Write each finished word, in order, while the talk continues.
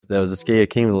there was a skier,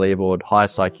 king of the leaderboard,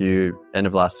 highest IQ, end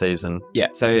of last season. Yeah,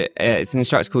 so it's an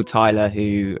instructor called Tyler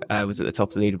who was at the top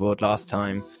of the leaderboard last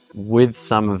time. With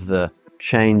some of the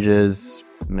changes,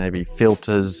 maybe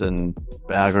filters and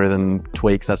algorithm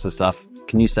tweaks, that sort of stuff,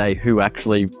 can you say who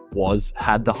actually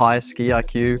had the highest ski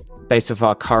IQ? Based off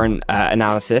our current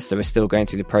analysis, so we're still going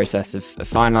through the process of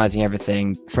finalising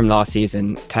everything from last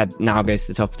season. Ted now goes to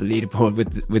the top of the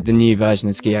leaderboard with the new version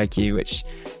of Ski IQ, which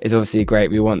is obviously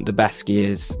great. We want the best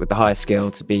skiers with the highest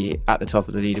skill to be at the top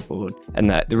of the leaderboard. And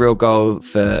the real goal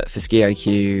for Ski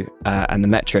IQ and the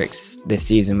metrics this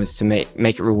season was to make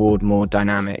it reward more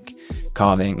dynamic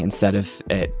carving instead of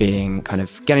it being kind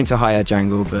of getting to a higher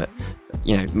angle, but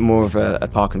more of a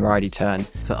park and ridey turn.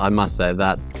 So I must say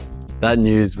that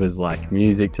news was like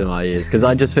music to my ears, because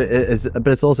but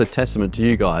it's also testament to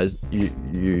you guys.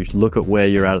 You look at where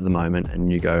you're at the moment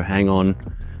and you go, hang on,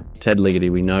 Ted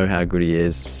Ligety, we know how good he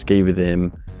is, ski with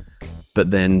him,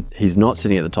 but then he's not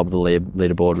sitting at the top of the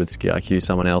leaderboard with Ski IQ,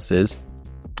 someone else is.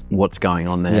 What's going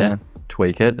on there? Yeah.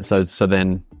 Tweak it. So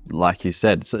then, like you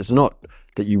said, so it's not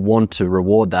that you want to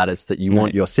reward that, it's that you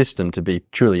want your system to be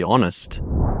truly honest.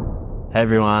 Hey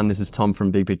everyone, this is Tom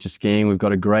from Big Picture Skiing. We've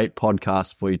got a great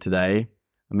podcast for you today.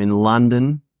 I'm in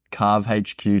London, Carv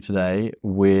HQ today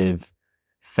with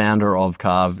founder of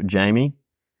Carv, Jamie,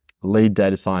 lead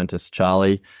data scientist,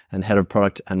 Charlie, and head of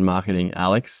product and marketing,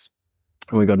 Alex.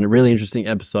 And we've got a really interesting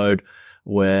episode.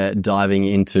 We're diving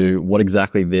into what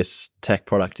exactly this tech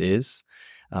product is.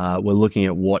 We're looking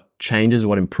at what changes,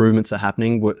 what improvements are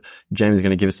happening. Jamie's going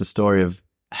to give us the story of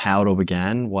how it all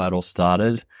began, why it all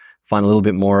started. Find a little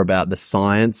bit more about the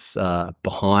science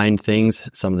behind things,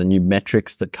 some of the new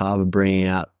metrics that Carv are bringing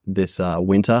out this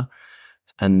winter,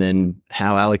 and then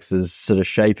how Alex is sort of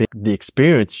shaping the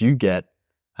experience you get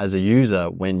as a user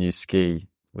when you ski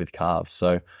with Carv.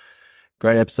 So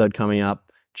great episode coming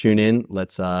up. Tune in.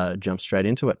 Let's jump straight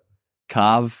into it.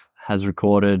 Carv has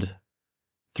recorded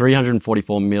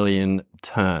 344 million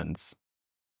turns.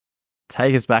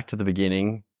 Take us back to the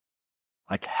beginning.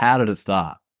 Like, how did it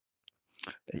start?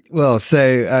 Well,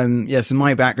 so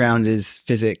my background is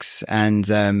physics and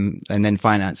then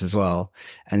finance as well.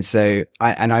 And so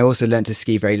I also learned to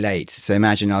ski very late. So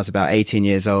imagine I was about 18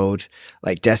 years old,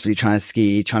 like desperately trying to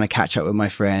ski, trying to catch up with my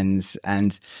friends,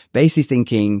 and basically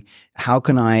thinking, how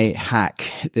can I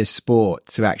hack this sport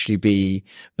to actually be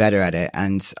better at it?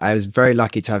 And I was very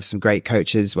lucky to have some great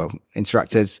coaches,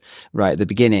 instructors right at the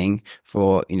beginning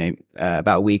for,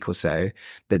 about a week or so.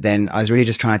 But then I was really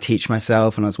just trying to teach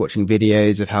myself, and I was watching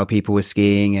videos of how people were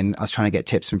skiing, and I was trying to get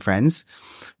tips from friends.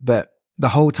 But the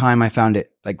whole time I found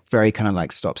it like very kind of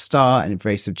like stop start and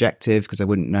very subjective, because I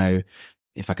wouldn't know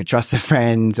if I could trust a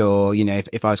friend, or,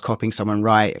 if I was copying someone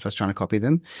right, if I was trying to copy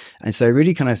them. And so I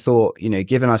really kind of thought,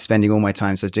 given I was spending all my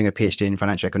time, so I was doing a PhD in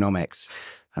financial economics,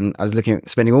 and I was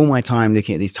spending all my time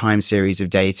looking at these time series of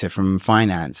data from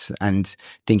finance and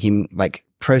thinking, like,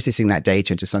 processing that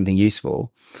data into something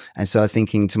useful. And so I was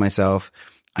thinking to myself,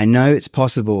 I know it's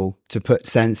possible to put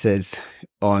sensors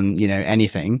on,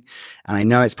 anything. And I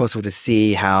know it's possible to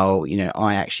see how,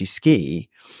 I actually ski.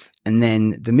 And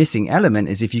then the missing element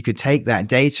is if you could take that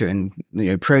data and,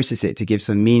 process it to give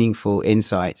some meaningful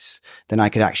insights, then I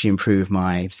could actually improve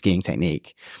my skiing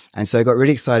technique. And so I got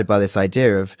really excited by this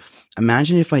idea of,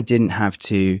 imagine if I didn't have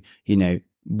to,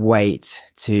 wait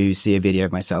to see a video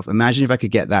of myself. Imagine if I could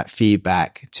get that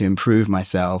feedback to improve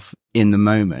myself in the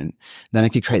moment. Then I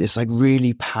could create this like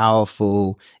really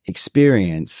powerful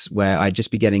experience where I'd just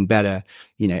be getting better,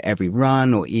 every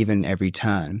run or even every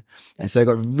turn. And so I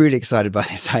got really excited by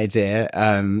this idea.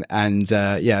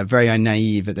 Very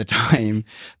naive at the time,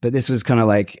 but this was kind of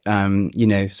like,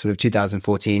 sort of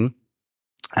 2014.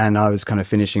 And I was kind of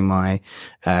finishing my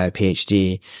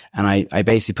PhD, and I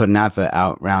basically put an advert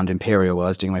out around Imperial while I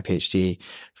was doing my PhD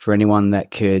for anyone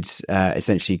that could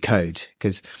essentially code,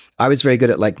 because I was very good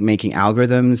at like making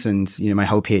algorithms, and my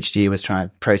whole PhD was trying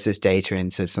to process data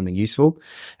into something useful,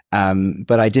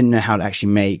 but I didn't know how to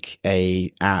actually make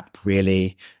a app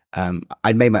really.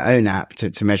 I'd made my own app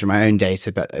to measure my own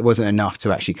data, but it wasn't enough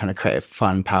to actually kind of create a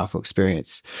fun, powerful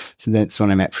experience. So that's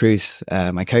when I met Pruth,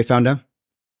 my co-founder.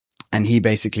 And he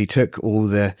basically took all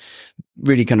the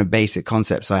really kind of basic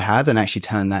concepts I had and actually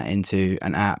turned that into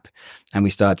an app. And we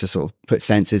started to sort of put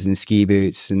sensors in ski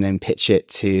boots and then pitch it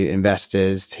to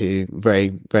investors who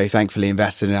very, very thankfully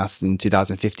invested in us in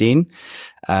 2015.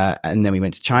 And then we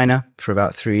went to China for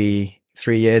about three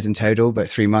years in total, but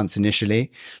 3 months initially,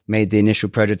 made the initial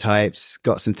prototypes,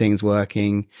 got some things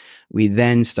working. We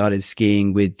then started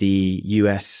skiing with the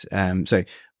US.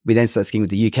 we then started skiing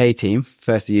with the UK team,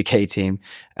 first the UK team,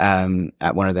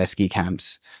 at one of their ski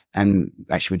camps, and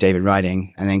actually with David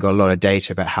Riding, and then got a lot of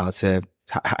data about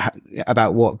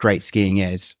about what great skiing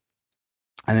is.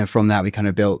 And then from that, we kind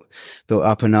of built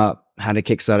up and up, had a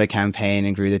Kickstarter campaign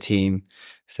and grew the team.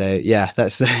 So yeah,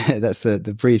 that's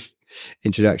the brief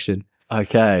introduction.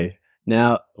 Okay.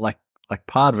 Now, like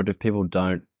part of it, if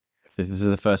this is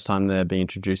the first time they're being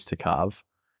introduced to Carv,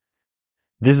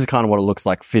 this is kind of what it looks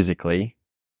like physically.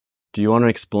 Do you want to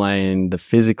explain the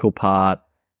physical part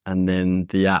and then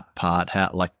the app part?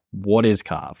 What is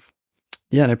Carv?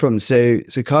 Yeah, no problem. So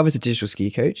Carv is a digital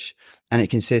ski coach, and it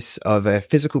consists of a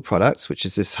physical product, which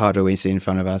is this hardware we see in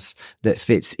front of us, that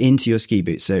fits into your ski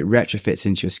boots. So it retrofits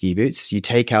into your ski boots. You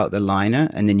take out the liner,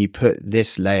 and then you put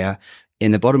this layer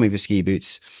in the bottom of your ski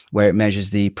boots where it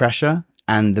measures the pressure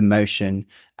and the motion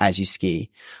as you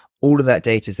ski. All of that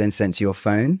data is then sent to your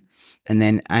phone. And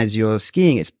then as you're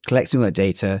skiing, it's collecting all that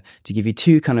data to give you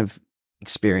two kind of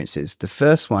experiences. The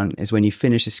first one is when you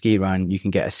finish a ski run, you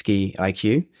can get a ski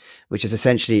IQ, which is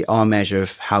essentially our measure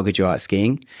of how good you are at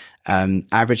skiing.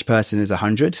 Average person is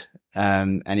 100.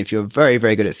 And if you're very,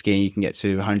 very good at skiing, you can get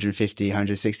to 150,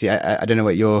 160. I don't know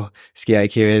what your ski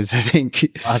IQ is. I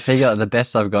think the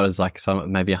best I've got is like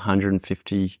maybe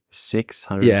 156,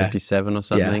 157 or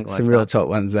something. Yeah, some real top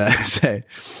ones there. So,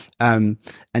 and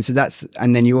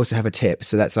then you also have a tip.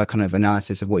 So that's our kind of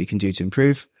analysis of what you can do to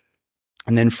improve.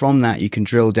 And then from that, you can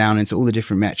drill down into all the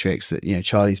different metrics that,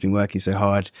 Charlie's been working so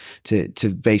hard to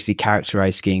basically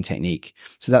characterize skiing technique.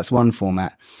 So that's one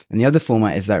format. And the other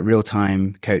format is that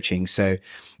real-time coaching. So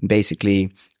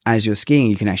basically, as you're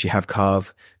skiing, you can actually have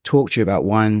Carv talk to you about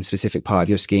one specific part of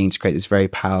your skiing to create this very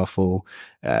powerful,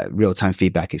 real-time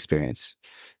feedback experience.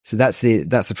 So that's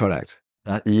the product.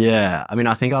 Yeah. I mean,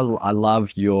 I think I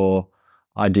love your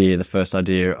idea, the first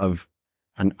idea of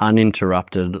an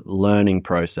uninterrupted learning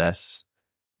process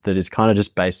that is kind of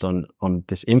just based on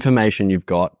this information you've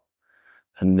got.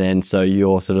 And then so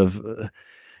you're sort of,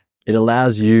 it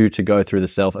allows you to go through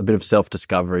a bit of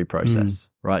self-discovery process,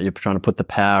 right? You're trying to put the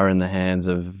power in the hands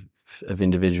of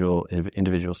individual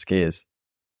skiers.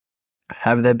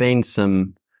 Have there been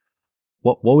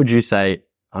what would you say,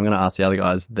 I'm going to ask the other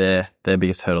guys, their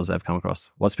biggest hurdles they've come across?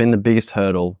 What's been the biggest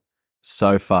hurdle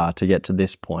so far to get to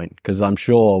this point? Because I'm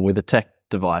sure with a tech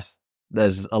device,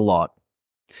 there's a lot.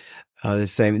 Oh, the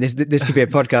same. This could be a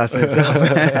podcast in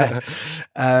itself.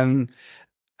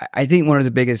 I think one of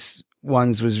the biggest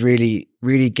ones was really,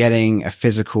 really getting a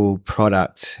physical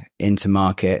product into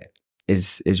market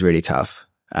is really tough.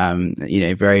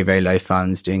 Very, very low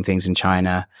funds, doing things in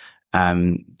China,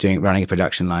 running a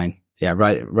production line. Yeah,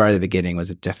 right at the beginning was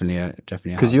definitely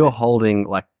because you're holding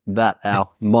like that. Our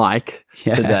mic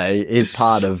today is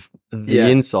part of the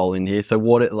insole in here. So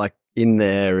what it like in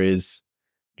there is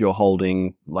you're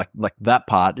holding like that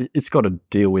part. It's got to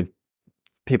deal with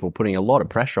people putting a lot of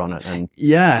pressure on it, and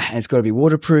it's got to be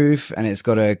waterproof, and it's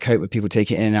got to cope with people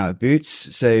taking it in and out of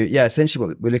boots. So yeah, essentially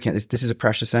what we're looking at this is a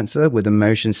pressure sensor with a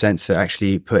motion sensor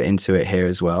actually put into it here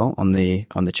as well on the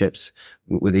chips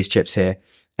with these chips here.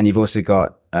 And you've also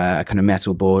got a kind of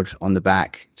metal board on the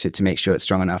back to make sure it's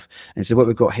strong enough. And so what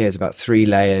we've got here is about 5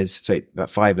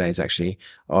 layers actually,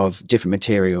 of different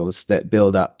materials that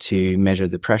build up to measure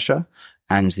the pressure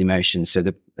and the motion. So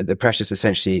the pressure is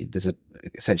essentially, there's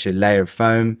essentially a layer of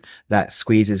foam that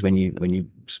squeezes when you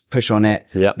push on it.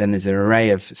 Yep. Then there's an array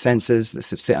of sensors that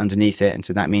sit underneath it. And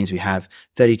so that means we have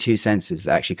 32 sensors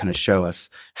that actually kind of show us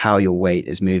how your weight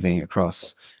is moving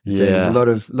across. So there's a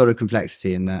lot of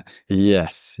complexity in that.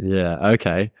 Yes. Yeah.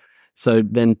 Okay. So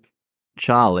then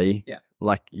Charlie,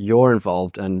 like you're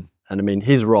involved and I mean,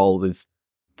 his role is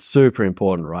super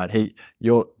important, right?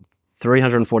 You're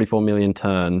 344 million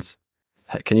turns.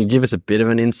 Can you give us a bit of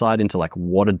an insight into like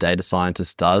what a data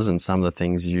scientist does and some of the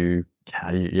things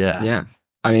Yeah.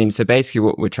 I mean, so basically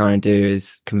what we're trying to do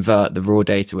is convert the raw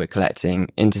data we're collecting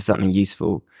into something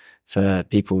useful for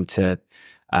people to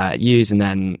use and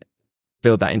then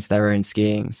build that into their own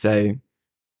skiing. So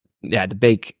yeah, the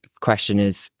big question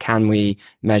is, can we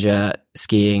measure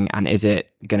skiing and is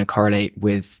it going to correlate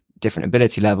with different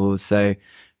ability levels? So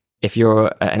if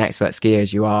you're an expert skier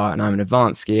as you are and I'm an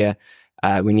advanced skier,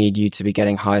 we need you to be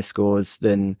getting higher scores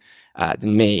than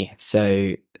me.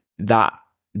 So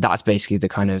that's basically the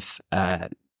kind of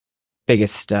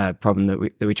biggest problem that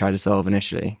we try to solve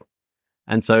initially.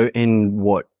 And so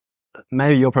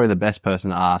maybe you're probably the best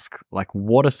person to ask, like,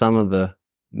 what are some of the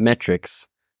metrics?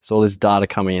 So all this data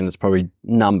coming in, there's probably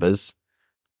numbers.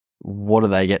 What do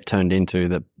they get turned into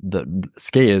that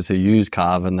skiers who use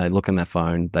Carv and they look on their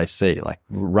phone, they see? Like,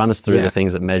 run us through the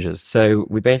things it measures. So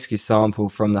we basically sample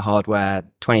from the hardware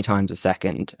 20 times a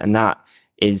second, and that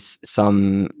is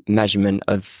some measurement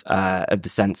of the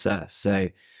sensor. So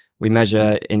we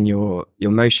measure in your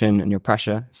motion and your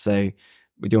pressure. So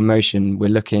with your motion, we're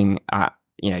looking at,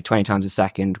 20 times a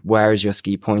second, where is your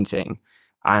ski pointing?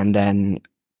 And then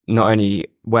not only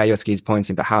where your ski is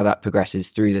pointing, but how that progresses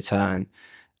through the turn.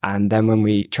 And then when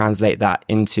we translate that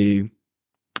into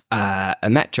a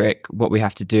metric, what we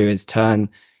have to do is turn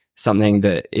something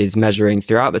that is measuring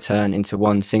throughout the turn into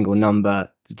one single number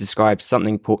that describes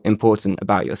something important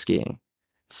about your skiing.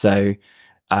 So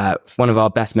one of our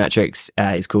best metrics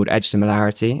is called edge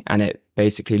similarity, and it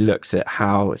basically looks at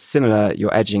how similar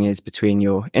your edging is between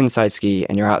your inside ski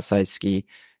and your outside ski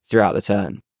throughout the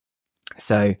turn.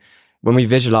 So when we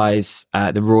visualize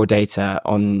the raw data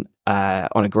on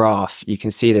a graph, you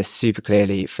can see this super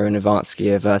clearly for an advanced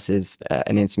skier versus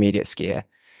an intermediate skier.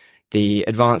 The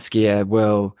advanced skier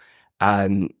will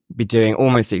be doing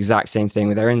almost the exact same thing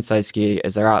with their inside ski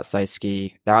as their outside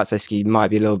ski. Their outside ski might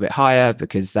be a little bit higher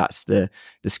because that's the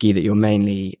ski that you're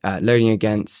mainly loading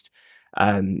against.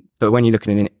 But when you look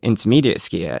at an intermediate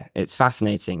skier, it's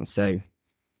fascinating. So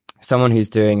someone who's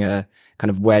doing a kind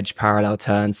of wedge parallel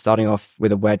turn, starting off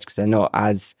with a wedge because they're not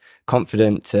as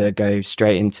confident to go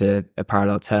straight into a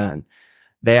parallel turn,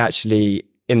 they actually,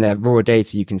 in their raw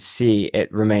data, you can see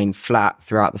it remain flat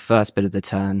throughout the first bit of the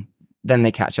turn. Then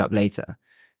they catch up later.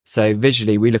 So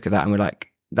visually, we look at that and we're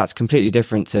like, that's completely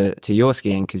different to your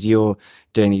skiing because you're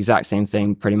doing the exact same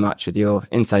thing pretty much with your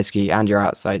inside ski and your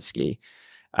outside ski.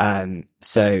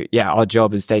 So yeah, our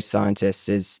job as data scientists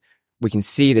is we can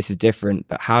see this is different,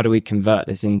 but how do we convert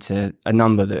this into a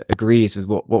number that agrees with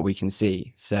what we can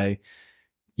see? So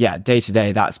yeah, day to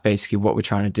day, that's basically what we're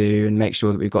trying to do and make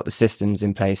sure that we've got the systems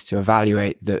in place to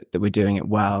evaluate that we're doing it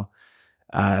well.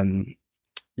 So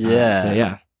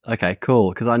yeah. Okay,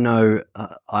 cool. Because I know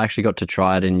I actually got to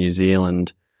try it in New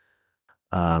Zealand.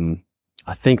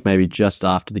 I think maybe just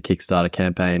after the Kickstarter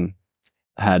campaign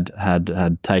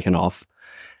had taken off,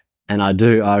 and I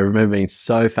remember being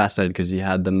so fascinated because you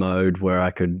had the mode where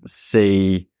I could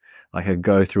see, I could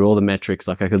go through all the metrics,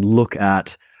 like I could look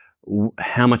at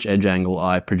how much edge angle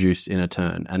I produced in a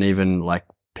turn, and even like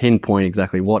pinpoint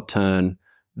exactly what turn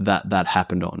that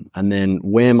happened on, and then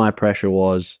where my pressure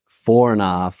was fore and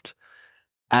aft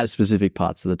at specific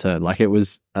parts of the turn. Like, it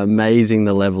was amazing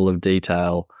the level of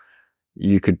detail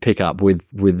you could pick up with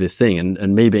this thing.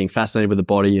 And me being fascinated with the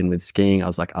body and with skiing, I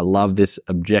was like, I love this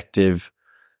objective,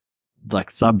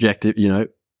 like subjective,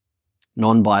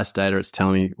 non-biased data. It's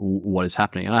telling me what is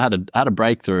happening. And I had a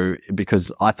breakthrough because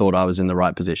I thought I was in the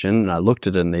right position, and I looked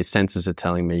at it and these sensors are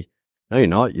telling me, no, you're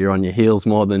not. You're on your heels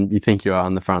more than you think you are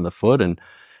on the front of the foot. And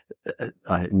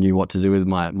I knew what to do with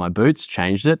my boots,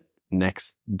 changed it.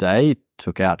 Next day,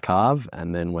 took out Carv,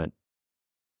 and then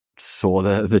saw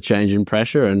the change in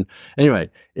pressure. And anyway,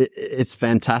 it's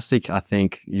fantastic. I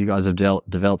think you guys have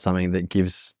developed something that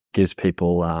gives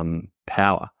people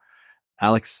power.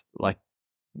 Alex, like,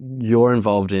 you're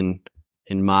involved in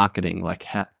marketing. Like,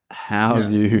 how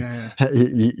have you?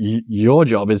 Your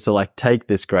job is to like take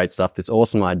this great stuff, this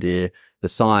awesome idea, the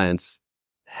science.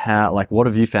 What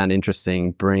have you found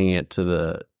interesting bringing it to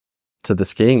the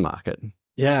skiing market?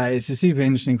 Yeah, it's a super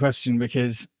interesting question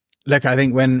because, look, I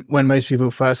think when most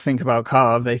people first think about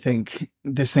Carv, they think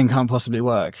this thing can't possibly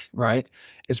work, right?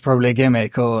 It's probably a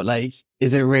gimmick, or like,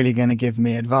 is it really going to give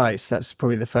me advice? That's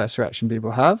probably the first reaction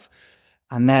people have.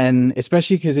 And then,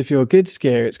 especially because if you're a good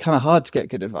skier, it's kind of hard to get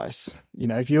good advice.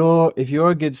 If you're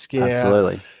a good skier,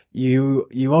 absolutely,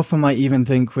 you often might even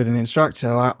think with an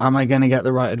instructor, am I going to get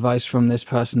the right advice from this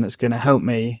person that's going to help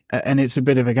me? And it's a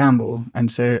bit of a gamble.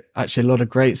 And so actually a lot of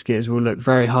great skiers will look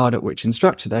very hard at which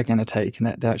instructor they're going to take. And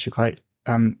they're actually quite,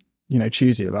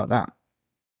 choosy about that.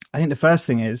 I think the first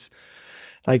thing is,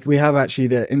 like, we have actually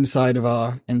the inside of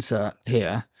our insert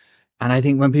here. And I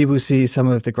think when people see some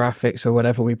of the graphics or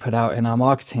whatever we put out in our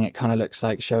marketing, it kind of looks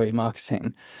like showy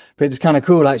marketing. But it's kind of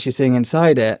cool actually seeing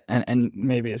inside it. And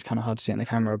maybe it's kind of hard to see in the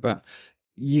camera, but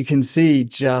you can see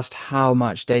just how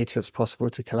much data it's possible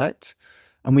to collect.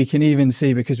 And we can even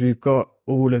see, because we've got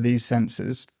all of these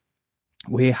sensors,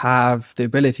 we have the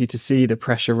ability to see the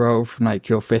pressure roll from like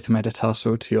your fifth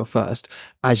metatarsal to your first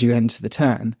as you enter the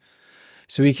turn.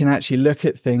 So we can actually look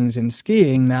at things in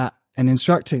skiing that an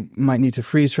instructor might need to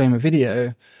freeze frame a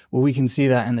video. Well, we can see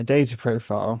that in the data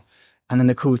profile. And then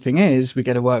the cool thing is we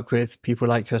get to work with people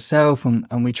like yourself, and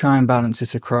we try and balance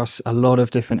this across a lot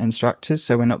of different instructors,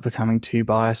 so we're not becoming too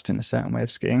biased in a certain way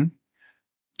of skiing.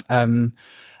 And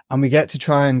we get to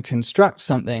try and construct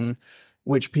something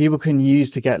which people can use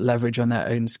to get leverage on their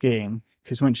own skiing.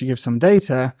 Because once you give some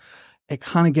data, it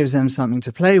kind of gives them something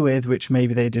to play with, which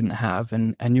maybe they didn't have.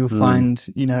 And you'll find,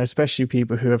 especially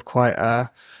people who have quite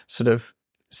a sort of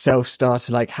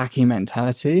self-starter, like hacky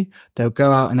mentality. They'll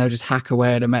go out and they'll just hack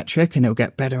away at a metric and it'll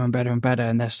get better and better and better.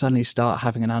 And they'll suddenly start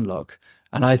having an unlock.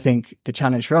 And I think the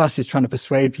challenge for us is trying to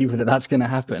persuade people that that's going to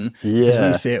happen, because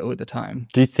we see it all the time.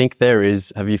 Do you think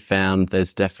have you found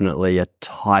there's definitely a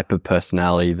type of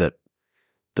personality that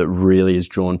really is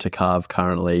drawn to Carv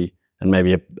currently, and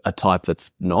maybe a type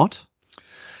that's not?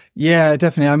 Yeah,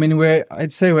 definitely. I mean,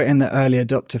 I'd say we're in the early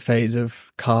adopter phase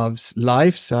of Carv's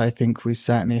life. So I think we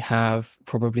certainly have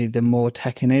probably the more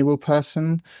tech-enabled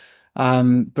person.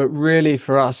 But really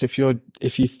for us, if you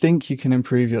think you can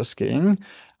improve your skiing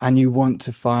and you want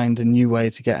to find a new way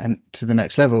to get to the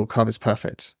next level, Carv is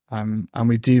perfect. And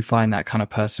we do find that kind of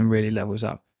person really levels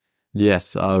up.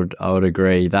 Yes, I would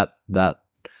agree that, I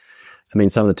mean,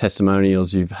 some of the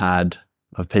testimonials you've had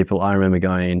of people, I remember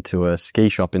going into a ski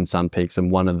shop in Sun Peaks,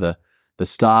 and one of the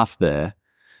staff there,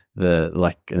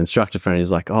 an instructor friend, is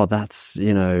like, oh, that's, I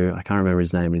can't remember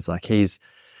his name. And he's like, he's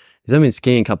only been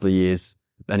skiing a couple of years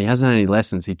and he hasn't had any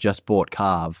lessons. He just bought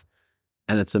Carv.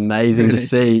 And it's amazing to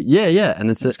see. Yeah. And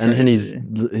and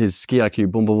his ski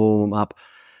IQ, boom, boom, boom, up.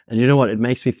 And you know what? It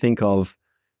makes me think of,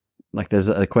 like, there's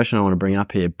a question I want to bring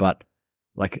up here, but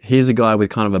like, here's a guy with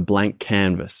kind of a blank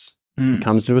canvas. He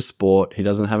comes to a sport. He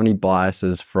doesn't have any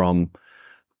biases from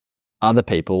other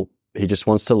people. He just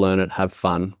wants to learn it, have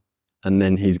fun. And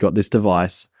then he's got this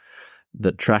device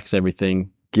that tracks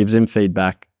everything, gives him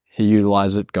feedback. He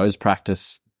utilizes it, goes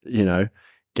practice,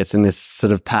 gets in this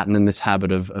sort of pattern and this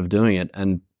habit of doing it.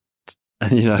 And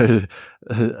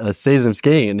a season of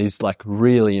skiing, and he's like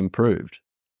really improved.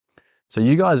 So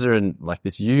you guys are in like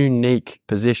this unique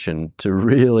position to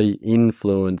really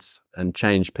influence and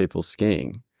change people's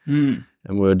skiing. And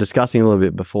we were discussing a little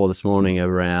bit before this morning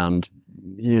around,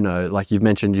 like you've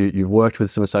mentioned, you've worked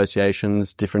with some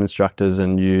associations, different instructors,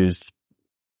 and used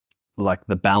like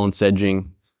the balance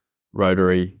edging,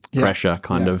 rotary pressure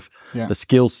kind of the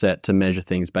skill set to measure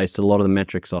things based a lot of the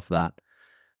metrics off that.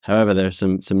 However, there's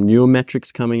some newer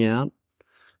metrics coming out.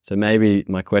 So maybe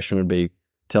my question would be,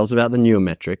 tell us about the newer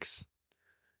metrics,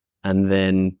 and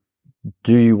then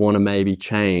do you want to maybe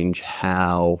change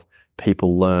how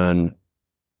people learn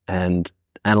and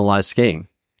analyze skiing?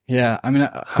 Yeah, I mean,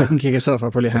 I can kick us off.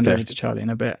 I'll probably hand over to Charlie in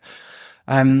a bit.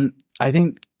 I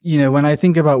think, when I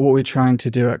think about what we're trying to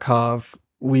do at Carv,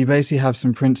 we basically have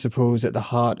some principles at the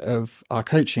heart of our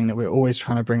coaching that we're always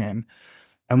trying to bring in.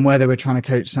 And whether we're trying to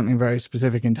coach something very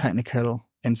specific and technical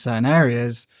in certain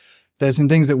areas, there's some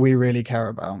things that we really care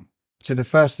about. So the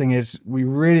first thing is we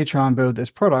really try and build this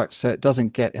product so it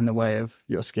doesn't get in the way of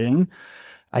your skiing.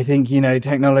 I think,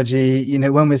 technology,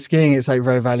 when we're skiing, it's like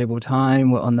very valuable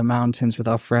time. We're on the mountains with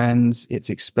our friends. It's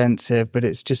expensive, but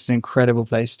it's just an incredible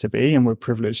place to be. And we're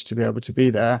privileged to be able to be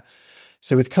there.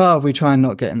 So with Carv, we try and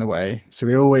not get in the way. So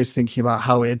we're always thinking about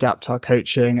how we adapt our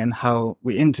coaching and how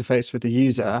we interface with the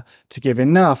user to give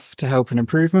enough to help an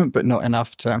improvement, but not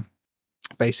enough to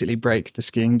basically break the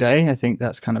skiing day. I think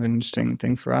that's kind of an interesting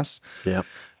thing for us. Yeah.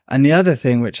 And the other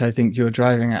thing, which I think you're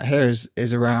driving at here,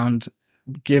 is around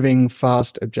giving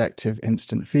fast, objective,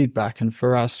 instant feedback. And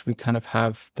for us, we kind of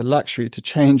have the luxury to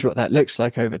change what that looks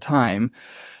like over time.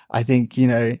 I think,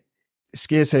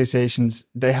 ski associations,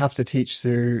 they have to teach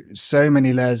through so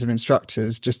many layers of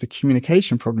instructors. Just the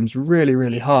communication problem is really,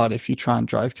 really hard. If you try and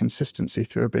drive consistency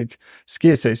through a big ski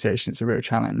association, it's a real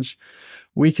challenge.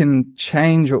 We can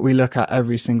change what we look at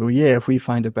every single year if we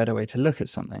find a better way to look at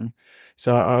something.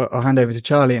 So I'll hand over to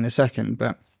Charlie in a second,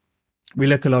 but we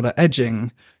look a lot at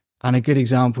edging. And a good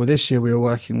example this year, we were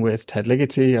working with Ted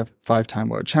Ligety, a 5-time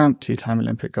world champ, 2-time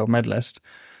Olympic gold medalist.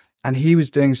 And he was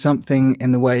doing something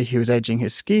in the way he was edging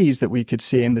his skis that we could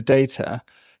see in the data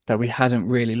that we hadn't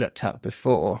really looked at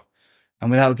before.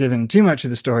 And without giving too much of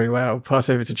the story away, I'll pass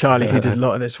over to Charlie, who did a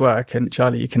lot of this work. And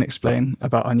Charlie, you can explain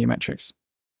about our new metrics.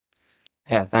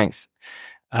 Yeah, thanks.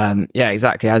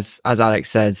 Exactly. As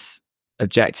Alex says,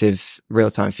 objective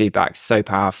real-time feedback is so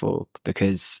powerful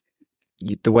because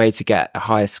the way to get a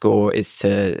higher score is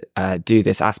to do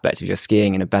this aspect of your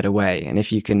skiing in a better way. And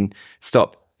if you can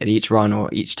stop at each run or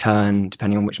each turn,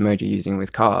 depending on which mode you're using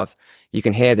with Carv, you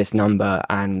can hear this number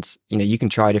and, you can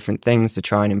try different things to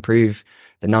try and improve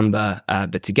the number.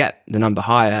 But to get the number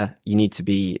higher, you need to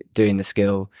be doing the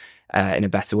skill in a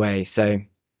better way. So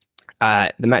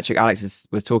the metric Alex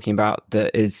was talking about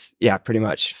that is, pretty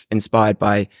much inspired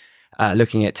by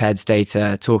looking at Ted's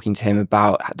data, talking to him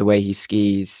about the way he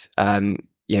skis.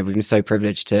 We've been so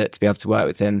privileged to be able to work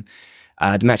with him.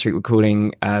 The metric we're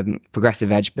calling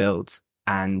progressive edge build.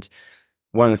 And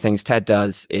one of the things Ted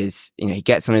does is, he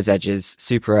gets on his edges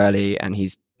super early and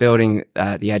he's building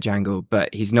the edge angle,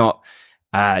 but he's not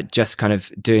just kind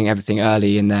of doing everything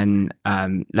early and then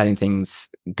letting things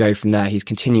go from there. He's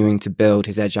continuing to build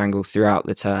his edge angle throughout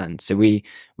the turn. So we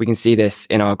can see this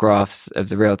in our graphs of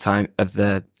the real time of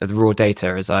the raw data,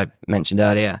 as I mentioned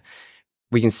earlier.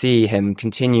 We can see him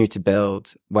continue to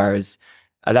build, whereas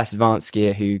a less advanced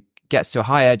skier who gets to a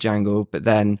high edge angle but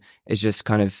then is just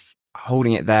kind of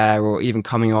holding it there or even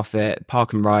coming off it,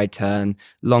 park and ride turn,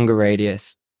 longer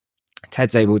radius,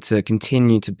 Ted's able to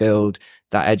continue to build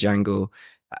that edge angle,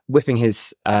 whipping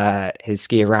his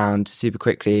ski around super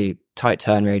quickly, tight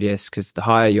turn radius, because the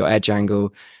higher your edge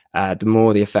angle, the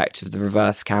more the effect of the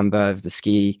reverse camber of the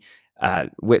ski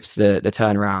whips the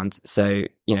turnaround. So,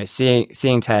 you know,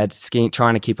 seeing Ted skiing,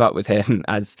 trying to keep up with him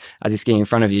as he's skiing in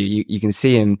front of you, you can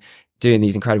see him doing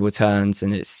these incredible turns,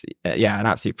 and it's an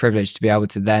absolute privilege to be able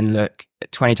to then look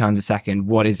at 20 times a second,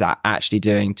 what is that actually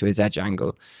doing to his edge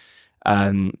angle?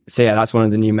 So yeah, that's one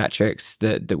of the new metrics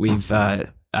that we've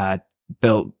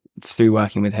built through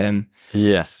working with him.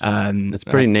 Yes. It's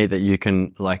pretty neat that you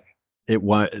can, like,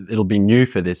 it'll be new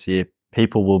for this year.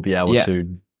 People will be able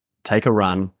to take a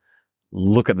run,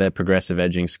 look at their progressive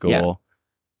edging score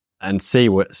and see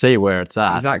where it's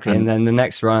at. Exactly. And then the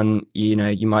next run, you know,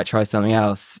 you might try something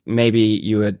else. Maybe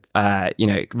you would,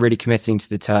 really committing to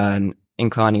the turn,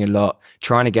 inclining a lot,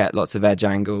 trying to get lots of edge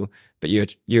angle, but you're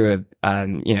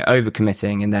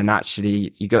overcommitting, and then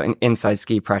actually you got an inside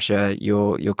ski pressure.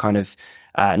 You're kind of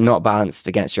not balanced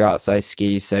against your outside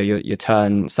ski, so your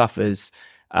turn suffers.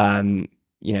 The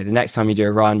next time you do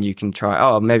a run, you can try.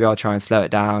 Oh, maybe I'll try and slow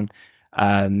it down.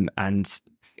 And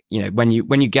you know, when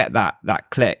you get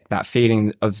that click, that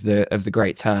feeling of the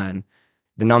great turn,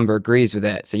 the number agrees with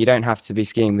it. So you don't have to be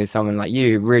skiing with someone like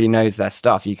you who really knows their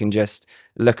stuff. You can just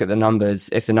look at the numbers.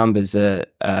 If the numbers are,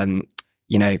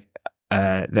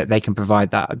 that they can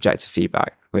provide that objective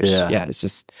feedback, which it's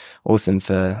just awesome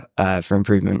for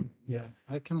improvement. Yeah,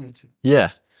 I can.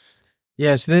 Yeah.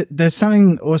 So there's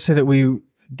something also that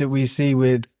we see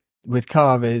with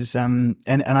Carv is, and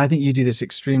I think you do this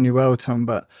extremely well, Tom,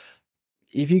 but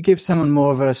if you give someone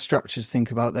more of a structure to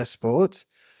think about their sport,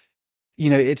 you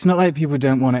know, it's not like people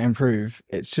don't want to improve.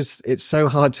 It's just, it's so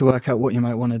hard to work out what you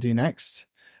might want to do next.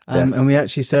 And we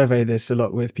actually survey this a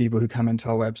lot with people who come into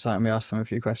our website, and we ask them a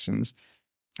few questions.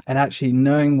 And actually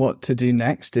knowing what to do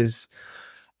next is,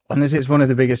 honestly, it's one of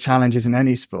the biggest challenges in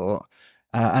any sport.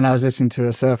 And I was listening to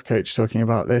a surf coach talking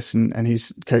about this, and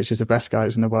he's coaches the best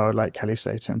guys in the world, like Kelly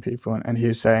Slater and people. And he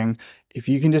was saying, if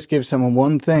you can just give someone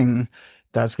one thing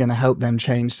that's going to help them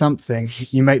change something,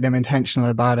 you make them intentional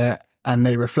about it, and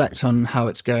they reflect on how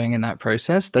it's going in that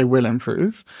process, they will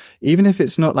improve. Even if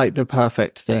it's not like the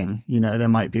perfect thing, you know, there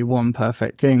might be one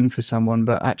perfect thing for someone,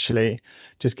 but actually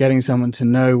just getting someone to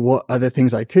know what other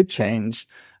things I could change,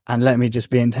 and let me just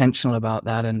be intentional about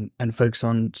that and focus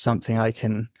on something I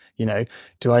can, you know,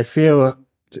 do I feel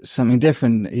something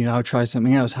different? You know, I'll try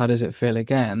something else. How does it feel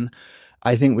again?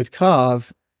 I think with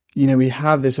Carv, you know, we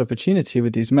have this opportunity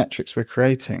with these metrics we're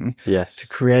creating to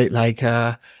create like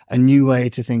a new way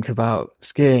to think about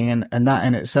skiing. And that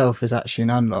in itself is actually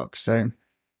an unlock. So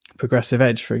progressive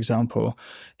edge, for example,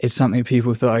 is something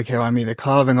people thought, okay, well, I'm either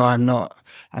carving or I'm not.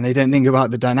 And they don't think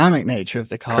about the dynamic nature of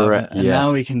the carve. Correct. And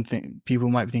now we can think, people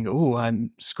might think, oh,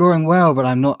 I'm scoring well, but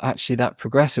I'm not actually that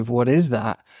progressive. What is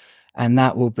that? And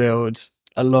that will build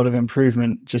a lot of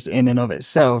improvement just in and of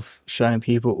itself, showing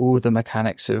people all the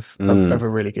mechanics of a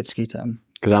really good ski turn.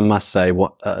 Because I must say,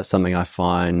 something I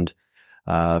find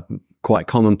quite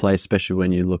commonplace, especially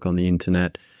when you look on the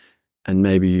internet, and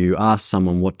maybe you ask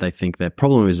someone what they think their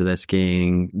problem is with their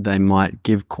skiing, they might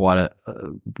give quite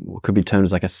could be termed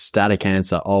as like a static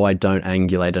answer. Oh, I don't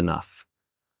angulate enough,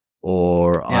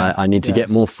 or I need to get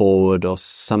more forward, or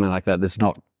something like that. There's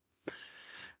not.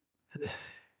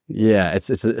 Yeah,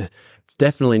 it's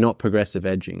definitely not progressive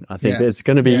edging. I think it's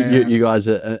going to be you guys.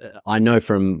 I know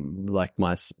from like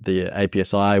the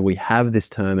APSI, we have this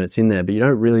term and it's in there, but you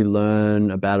don't really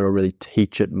learn about it or really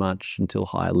teach it much until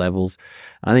higher levels.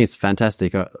 I think it's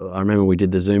fantastic. I remember we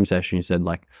did the Zoom session. You said,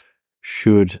 like,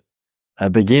 should a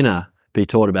beginner be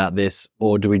taught about this,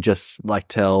 or do we just like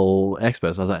tell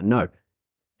experts? I was like, no,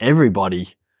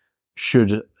 everybody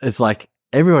should. It's like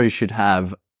everybody should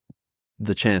have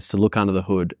the chance to look under the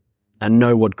hood and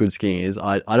know what good skiing is.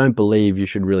 I don't believe you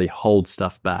should really hold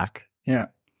stuff back. Yeah.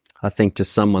 I think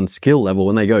just someone's skill level,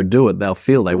 when they go do it, they'll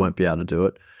feel they won't be able to do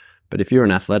it. But if you're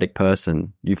an athletic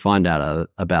person, you find out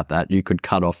about that, you could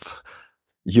cut off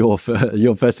your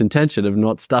first intention of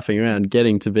not stuffing around,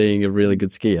 getting to being a really good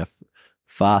skier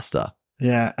faster.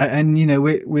 Yeah. And, you know,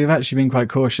 we've actually been quite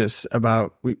cautious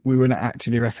about, we wouldn't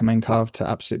actively recommend Carv to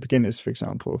absolute beginners, for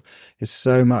example. There's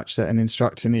so much that an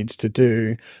instructor needs to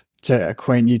do to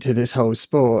acquaint you to this whole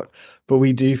sport. But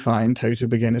we do find total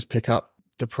beginners pick up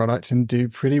the product and do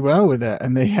pretty well with it.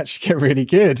 And they actually get really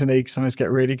good, and they sometimes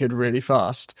get really good really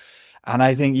fast. And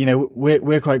I think,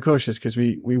 we're quite cautious because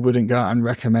we wouldn't go out and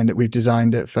recommend it. We've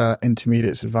designed it for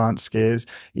intermediates, advanced skiers,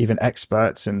 even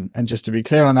experts. And just to be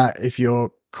clear on that, if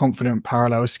you're confident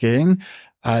parallel skiing,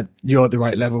 you're at the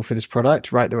right level for this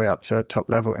product, right the way up to top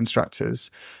level instructors.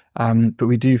 But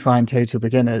we do find total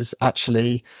beginners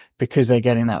actually, because they're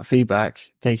getting that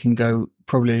feedback, they can go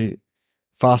probably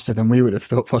faster than we would have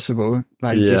thought possible,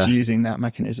 just using that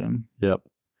mechanism. Yep.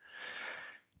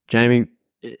 Jamie,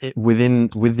 with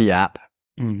the app,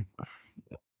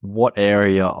 what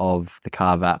area of the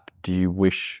Carv app do you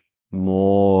wish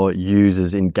more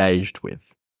users engaged with?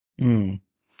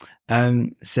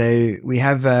 So we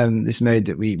have this mode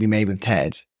that we made with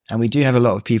Ted, and we do have a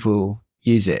lot of people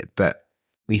use it, but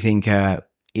we think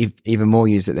even more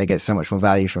use it, they get so much more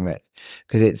value from it,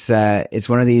 because it's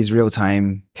one of these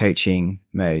real-time coaching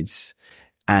modes.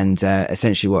 And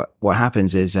essentially what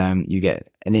happens is you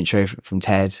get an intro from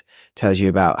Ted, tells you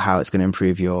about how it's going to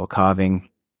improve your carving.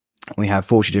 We have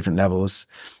 40 different levels.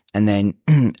 And then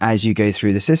as you go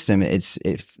through the system, it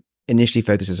initially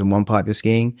focuses on one part of your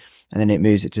skiing, and then it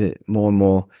moves it to more and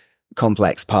more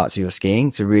complex parts of your skiing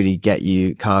to really get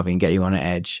you carving, get you on an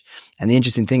edge. And the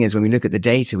interesting thing is when we look at the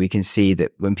data, we can see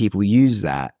that when people use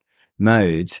that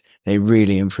mode, they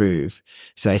really improve.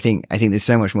 So I think there's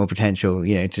so much more potential,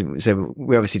 so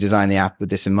we obviously designed the app with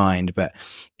this in mind, but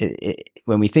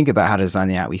when we think about how to design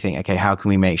the app, we think, okay, how can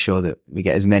we make sure that we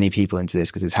get as many people into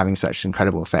this, because it's having such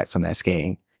incredible effects on their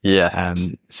skiing. Yeah.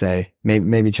 So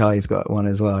maybe Charlie's got one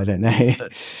as well. I don't know.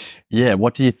 Yeah.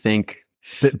 What do you think?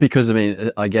 Because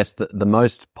I guess the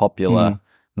most popular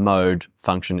mode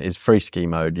function is free ski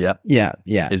mode. Yeah. Yeah.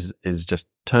 Yeah. Is just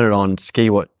turn it on,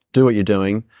 do what you're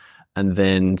doing, and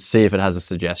then see if it has a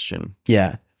suggestion.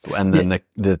 Yeah. And then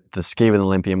the Ski with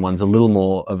Olympian one's a little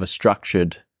more of a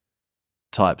structured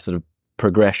type sort of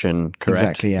progression, correct?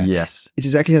 Exactly, yeah. Yes. It's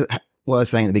exactly what I was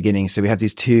saying at the beginning. So we have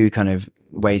these two kind of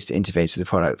ways to interface with the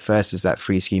product. First is that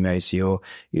free ski mode. So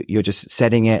you're just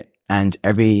setting it, and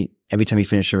every time you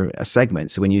finish a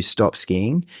segment, so when you stop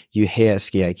skiing, you hear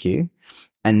Ski IQ.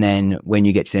 And then when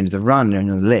you get to the end of the run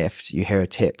and on the lift, you hear a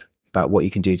tip about what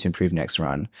you can do to improve next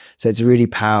run. So it's a really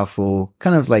powerful,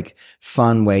 kind of like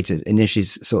fun way to initially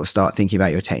sort of start thinking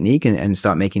about your technique and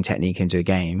start making technique into a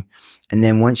game. And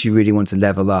then once you really want to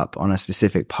level up on a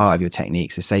specific part of your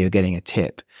technique, so say you're getting a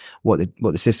tip, what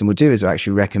the system will do is it'll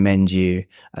actually recommend you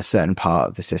a certain part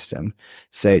of the system.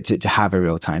 So to have a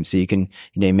real time. So you can,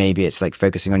 maybe it's like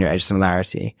focusing on your edge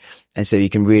similarity. And so you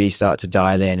can really start to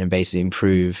dial in and basically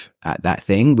improve at that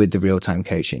thing with the real time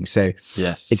coaching. So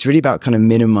yes, it's really about kind of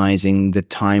minimizing the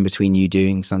time between you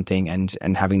doing something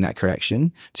and having that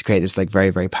correction to create this like very,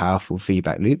 very powerful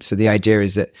feedback loop. So the idea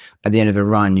is that at the end of the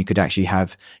run, you could actually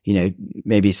have,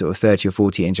 maybe sort of 30 or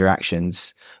 40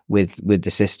 interactions with the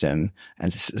system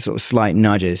and sort of slight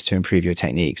nudges to improve your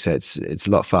technique. So it's a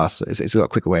lot faster. It's a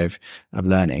lot quicker way of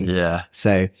learning. Yeah.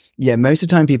 So yeah, most of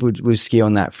the time people will ski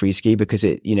on that free ski because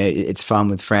it's fun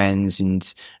with friends,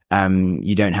 and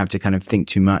you don't have to kind of think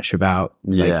too much about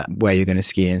where you're going to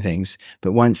ski and things.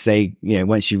 But once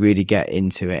you really get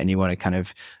into it and you want to kind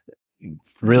of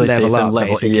really level up,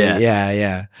 basically.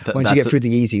 Yeah. Once you get through the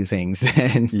easy things,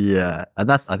 then yeah, and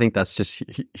I think that's just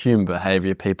human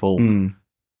behavior. People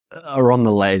are on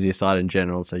the lazy side in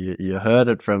general. So you heard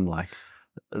it from like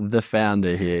the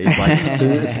founder here. He's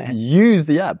like, use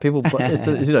the app. People,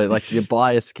 it's like you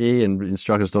buy a ski, and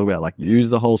instructors talk about like use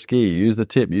the whole ski, use the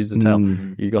tip, use the tail.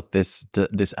 You got this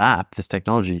app, this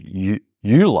technology. You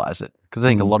utilize it, because I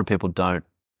think a lot of people don't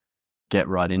get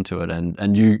right into it,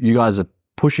 and you guys are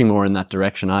pushing more in that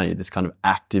direction, aren't you? This kind of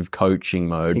active coaching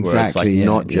mode, where it's like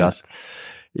not just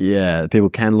people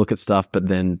can look at stuff, but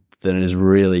then it is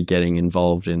really getting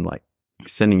involved in like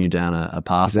sending you down a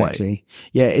pathway. Exactly.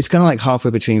 Yeah, it's kind of like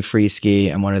halfway between free ski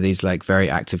and one of these like very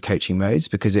active coaching modes,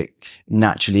 because it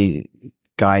naturally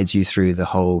guides you through the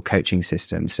whole coaching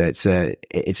system. So it's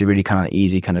a really kind of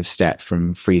easy kind of step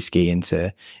from free ski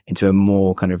into a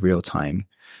more kind of real time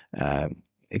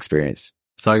experience.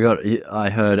 So I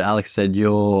heard Alex said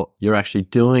you're actually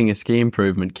doing a ski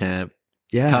improvement camp.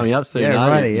 Yeah. Coming up soon. Yeah,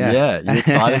 Friday, yeah. Yeah. You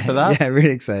excited for that? Yeah,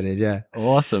 really excited. Yeah.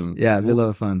 Awesome. Yeah, it'll be a lot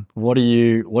of fun. What are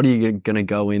you going to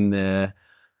go in there?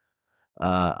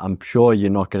 I'm sure you're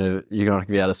not going to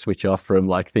be able to switch off from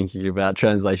like thinking about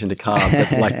translation to carb,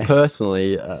 but like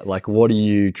personally, like what do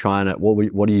you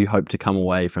do you hope to come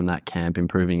away from that camp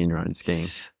improving in your own skiing?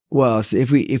 Well, so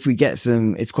if we get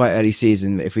some, it's quite early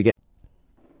season. If we get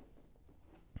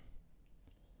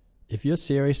If you're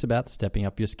serious about stepping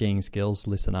up your skiing skills,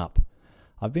 listen up.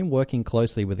 I've been working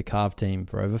closely with the Carv team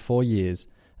for over 4 years,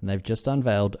 and they've just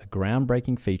unveiled a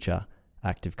groundbreaking feature,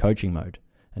 Active Coaching Mode.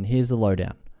 And here's the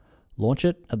lowdown. Launch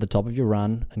it at the top of your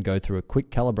run and go through a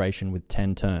quick calibration with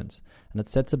 10 turns, and it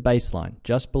sets a baseline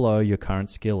just below your current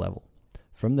skill level.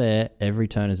 From there, every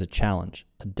turn is a challenge,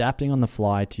 adapting on the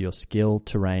fly to your skill,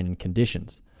 terrain, and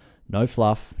conditions. No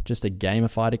fluff, just a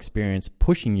gamified experience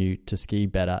pushing you to ski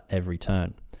better every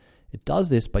turn. It does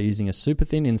this by using a super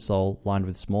thin insole lined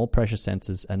with small pressure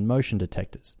sensors and motion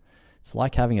detectors. It's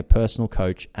like having a personal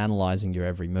coach analyzing your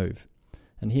every move.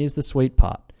 And here's the sweet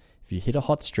part. If you hit a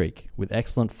hot streak with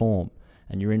excellent form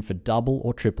and you're in for double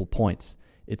or triple points,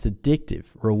 it's addictive,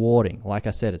 rewarding. Like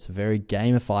I said, it's a very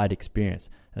gamified experience,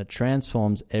 and it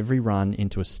transforms every run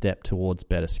into a step towards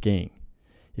better skiing.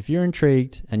 If you're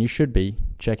intrigued, and you should be,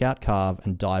 check out Carv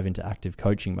and dive into Active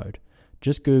Coaching Mode.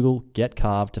 Just Google Get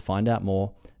Carv to find out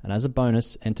more, and as a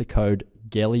bonus, enter code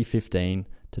GELLY15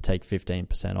 to take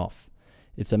 15% off.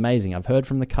 It's amazing. I've heard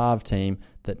from the Carv team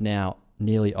that now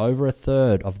nearly over a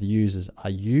third of the users are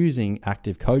using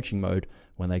Active Coaching Mode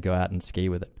when they go out and ski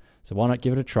with it. So why not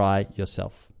give it a try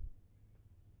yourself?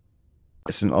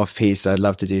 Some off-piste, I'd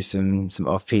love to do some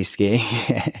off-piste skiing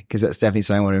because that's definitely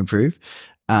something I want to improve.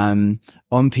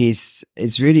 On-piste,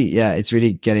 it's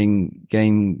really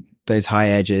getting those high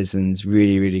edges and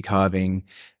really carving,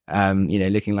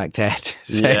 looking like Ted.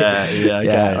 So,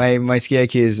 okay. My ski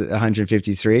IQ is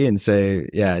 153, and so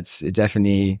it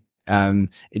definitely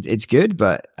it's good,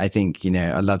 but I think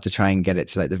I'd love to try and get it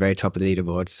to like the very top of the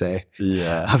leaderboard. So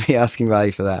I'll be asking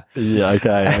Riley for that.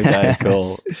 Okay,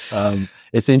 cool.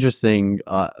 It's interesting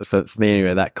for me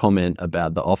anyway. That comment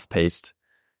about the off-piste,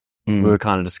 we were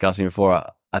kind of discussing before.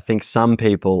 I think some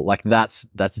people like that's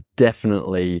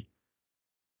definitely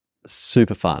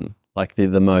super fun. Like the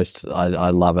most, I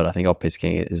love it. I think off-piste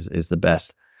skiing is the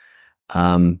best.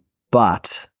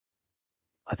 But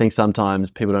I think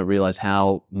sometimes people don't realize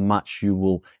how much you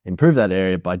will improve that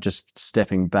area by just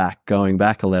stepping back, going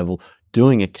back a level,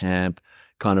 doing a camp,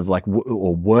 kind of like,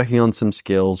 or working on some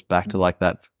skills back to like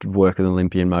that work with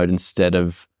Olympian mode instead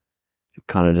of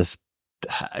kind of just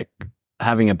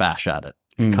having a bash at it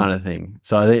kind of thing.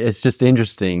 So I think it's just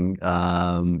interesting.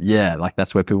 Like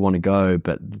that's where people want to go,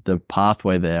 but the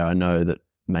pathway there, I know that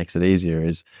makes it easier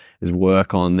is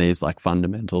work on these like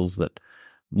fundamentals that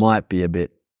might be a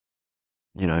bit,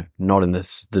 not in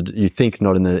this, you think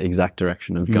not in the exact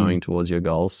direction of going towards your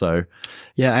goals. So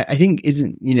I think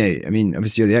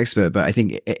obviously you're the expert, but I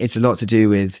think it's a lot to do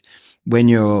with when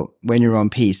you're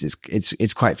on piste,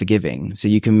 it's quite forgiving. So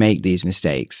you can make these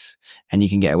mistakes and you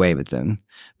can get away with them,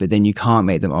 but then you can't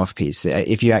make them off piste. So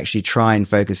if you actually try and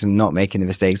focus on not making the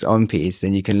mistakes on piste,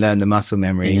 then you can learn the muscle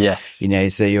memory. Yes.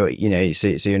 So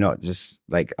you're not just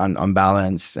like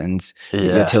unbalanced and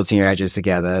you're tilting your edges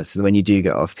together. So when you do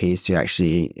get off piste, you're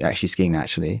actually skiing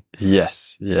naturally.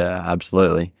 Yes. Yeah,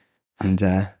 absolutely. And,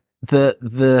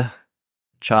 the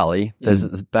Charlie, there's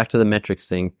back to the metrics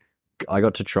thing. I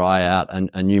got to try out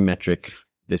a new metric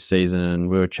this season, and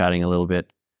we were chatting a little bit.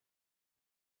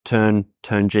 Turn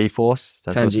G-force.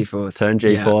 Turn G-force. Turn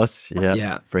G-force.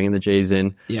 Yeah. Bringing the G's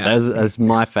in. Yeah. That's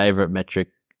my favorite metric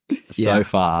so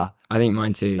far. I think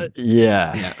mine too.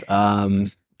 Yeah.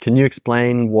 Can you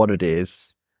explain what it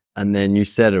is? And then you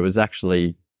said it was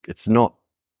actually, it's not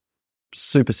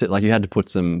super like you had to put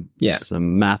some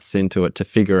maths into it to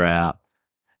figure out.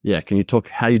 Yeah. Can you talk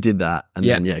how you did that? And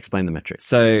then explain the metric.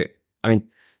 So,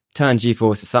 turn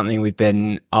G-force is something we've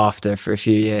been after for a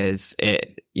few years. I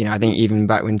think even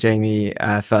back when Jamie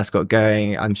first got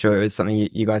going, I'm sure it was something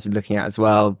you guys were looking at as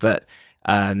well. But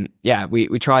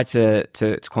we tried to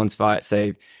quantify it.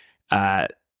 So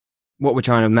what we're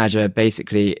trying to measure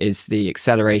basically is the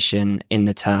acceleration in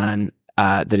the turn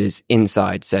that is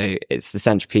inside. So it's the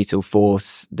centripetal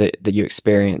force that you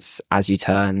experience as you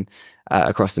turn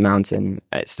across the mountain.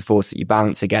 It's the force that you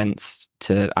balance against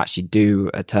to actually do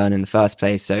a turn in the first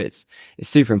place. So it's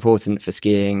super important for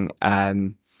skiing.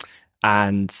 We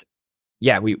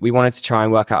wanted to try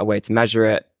and work out a way to measure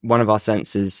it. One of our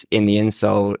sensors in the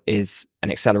insole is an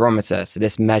accelerometer. So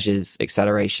this measures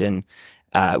acceleration,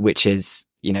 which is,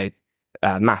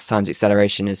 mass times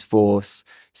acceleration is force.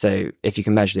 So if you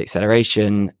can measure the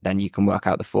acceleration, then you can work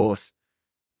out the force.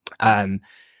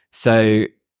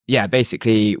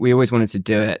 Basically we always wanted to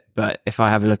do it, but if I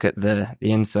have a look at the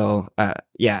insole,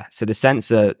 so the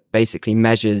sensor basically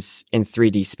measures in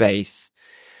 3D space.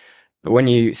 But when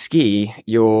you ski,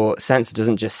 your sensor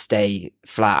doesn't just stay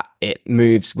flat. It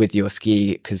moves with your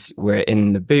ski because we're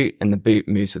in the boot and the boot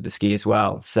moves with the ski as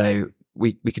well. So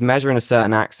we can measure in a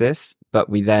certain axis, but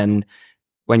we then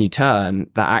when you turn,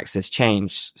 that axis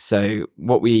changed. So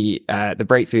what the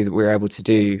breakthrough that we were able to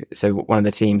do, so one of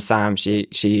the team, Sam,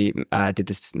 she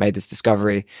made this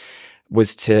discovery,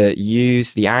 was to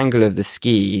use the angle of the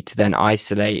ski to then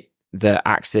isolate the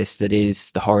axis that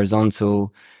is the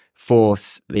horizontal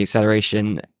force, the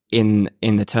acceleration in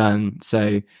the turn.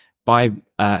 So by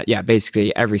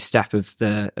basically every step of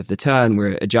the turn,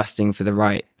 we're adjusting for the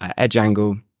right edge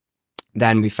angle.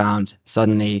 Then we found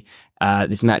suddenly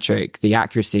this metric, the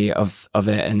accuracy of it,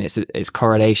 and its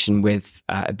correlation with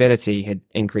ability had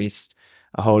increased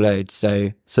a whole load.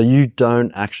 So you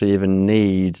don't actually even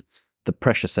need the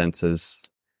pressure sensors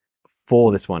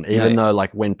for this one, even though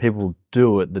like when people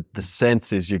do it, the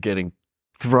sense is you're getting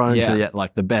thrown to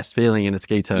the best feeling in a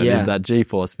ski turn is that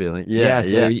G-force feeling.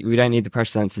 So we don't need the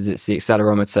pressure sensors. It's the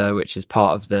accelerometer, which is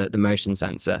part of the motion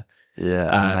sensor.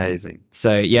 Amazing.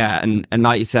 So and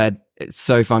like you said, it's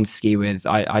so fun to ski with.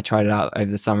 I tried it out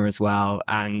over the summer as well,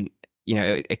 and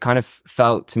it kind of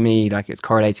felt to me like it's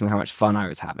correlating with how much fun I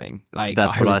was having. Like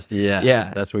that's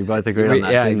that's we both agreed on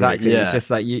that. Yeah, exactly. It's just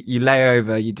like you lay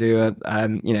over, you do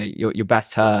your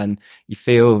best turn, you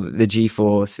feel the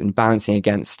G-force and balancing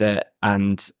against it,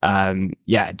 and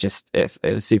it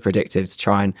was super addictive to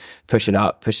try and push it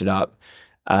up.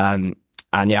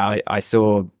 And I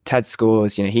saw Ted's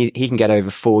scores. He can get over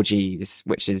 4 Gs,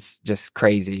 which is just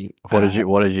crazy. What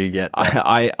did you get?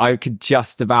 I could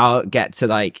just about get to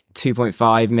like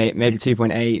 2.5, maybe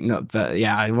 2.8.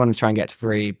 I want to try and get to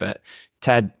 3. But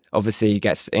Ted obviously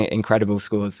gets incredible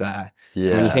scores there.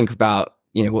 Yeah. When you think about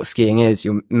what skiing is,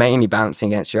 you're mainly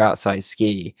balancing against your outside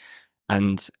ski,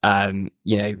 and it's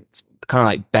kind of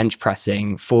like bench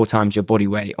pressing 4 times your body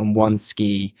weight on one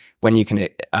ski when you can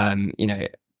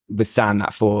withstand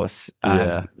that force.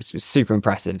 It's super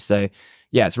impressive. So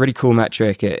it's a really cool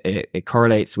metric. It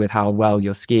correlates with how well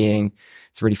you're skiing.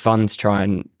 It's really fun to try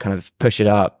and kind of push it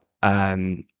up.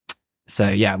 We're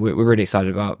really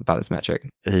excited about this metric.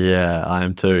 I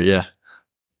am too.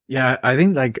 Yeah, I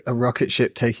think like a rocket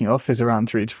ship taking off is around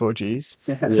 3 to 4 Gs.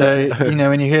 So,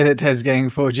 when you hear that Ted's getting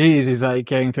 4 Gs, he's like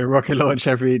going through a rocket launch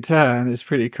every turn. It's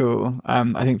pretty cool.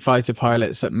 I think fighter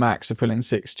pilots at max are pulling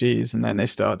 6 Gs, and then they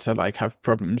start to like have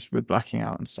problems with blacking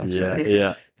out and stuff.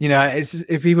 It's,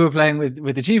 if people are playing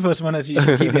with the G-force monitors, you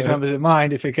should keep these numbers in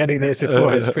mind. If you're getting there to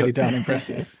 4, it's pretty darn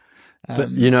impressive. But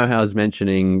how I was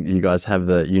mentioning, you guys have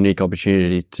the unique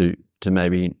opportunity to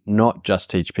maybe not just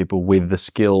teach people with the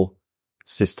skill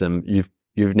system.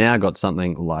 You've now got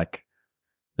something like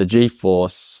the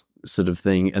G-force sort of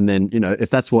thing, and then if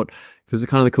that's because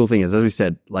the cool thing is, as we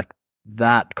said, like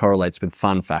that correlates with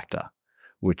fun factor,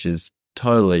 which is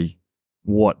totally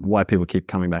why people keep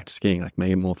coming back to skiing, like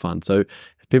make it more fun. So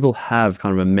if people have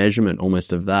kind of a measurement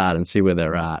almost of that and see where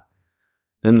they're at,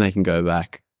 then they can go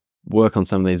back, work on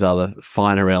some of these other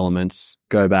finer elements,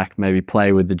 go back, maybe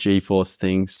play with the G-force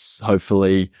things,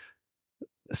 hopefully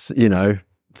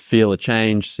feel a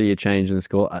change, see a change in the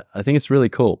score. I think it's really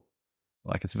cool.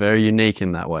 Like it's very unique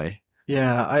in that way.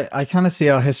 Yeah, I kind of see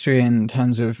our history in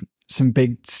terms of some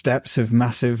big steps of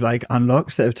massive like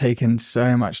unlocks that have taken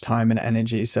so much time and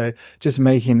energy. So just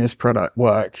making this product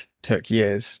work took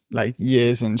years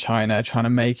in China, trying to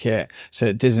make it so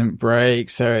it doesn't break,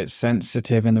 so it's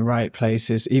sensitive in the right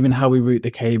places. Even how we route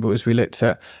the cables, we looked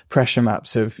at pressure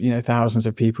maps of, thousands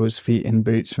of people's feet in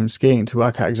boots from skiing to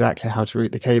work out exactly how to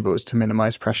route the cables to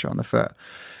minimize pressure on the foot.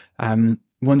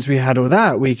 Once we had all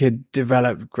that, we could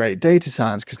develop great data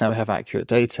science because now we have accurate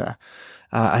data.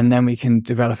 And then we can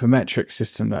develop a metric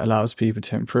system that allows people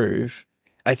to improve.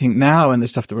 I think now, and the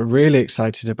stuff that we're really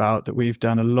excited about that we've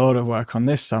done a lot of work on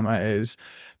this summer, is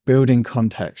building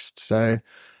context. So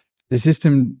the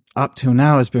system up till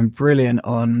now has been brilliant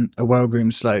on a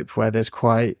well-groomed slope where there's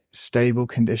quite stable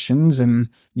conditions and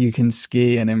you can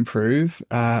ski and improve,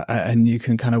 and you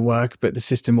can kind of work, but the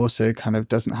system also kind of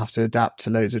doesn't have to adapt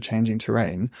to loads of changing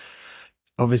terrain.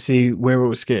 Obviously, we're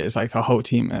all skiers, like our whole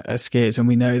team are skiers, and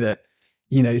we know that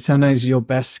sometimes your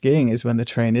best skiing is when the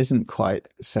terrain isn't quite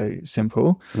so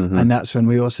simple. Mm-hmm. And that's when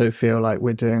we also feel like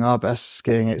we're doing our best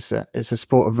skiing. It's a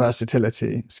sport of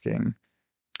versatility, skiing.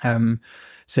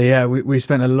 We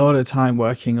spent a lot of time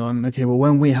working on, okay, well,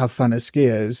 when we have fun as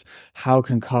skiers, how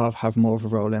can Carv have more of a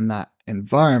role in that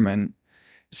environment?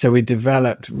 So we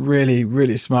developed really,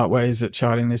 really smart ways that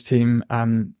Charlie and his team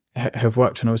have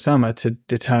worked on all summer to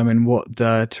determine what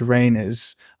the terrain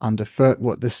is underfoot,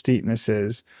 what the steepness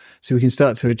is. So we can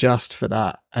start to adjust for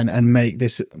that and make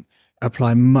this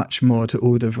apply much more to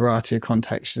all the variety of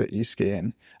contexts that you ski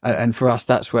in. And for us,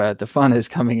 that's where the fun is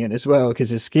coming in as well,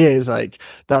 because as skiers, like,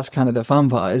 that's kind of the fun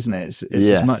part, isn't it? It's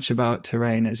yes. As much about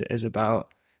terrain as it is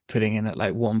about putting in at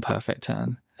like one perfect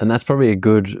turn. And that's probably a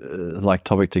good like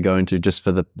topic to go into just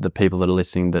for the people that are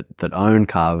listening that own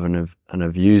Carv and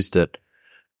have used it.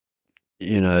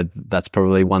 You know, that's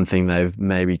probably one thing they've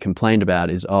maybe complained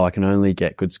about is, I can only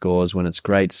get good scores when it's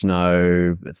great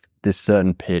snow, it's this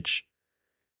certain pitch.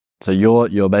 So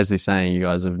you're basically saying you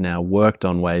guys have now worked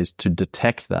on ways to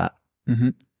detect that,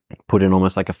 put in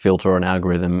almost like a filter or an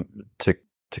algorithm to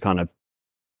kind of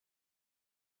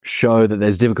show that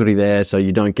there's difficulty there, so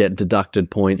you don't get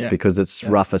deducted points because it's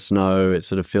rougher snow. It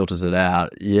sort of filters it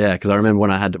out. Yeah, because I remember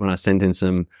when I sent in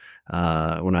some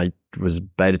when I was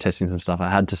beta testing some stuff, I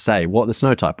had to say what the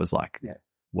snow type was like. Yeah.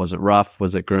 Was it rough?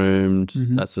 Was it groomed?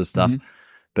 That sort of stuff.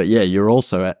 But yeah, you're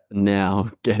also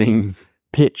now getting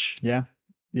pitch. Yeah,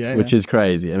 which is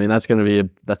crazy. I mean, that's going to be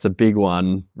that's a big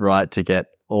one, right? To get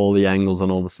all the angles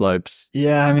on all the slopes.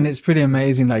 Yeah, I mean, it's pretty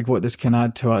amazing, like what this can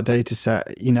add to our data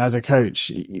set. You know, as a coach,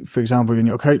 for example, when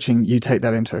you're coaching, you take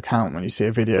that into account when you see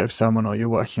a video of someone or you're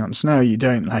working on snow. You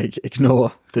don't like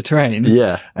ignore the terrain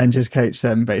and just coach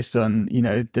them based on, you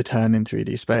know, the turn in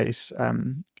 3D space.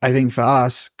 I think for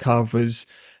us, Carv was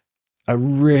a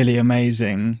really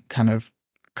amazing kind of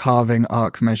carving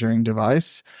arc measuring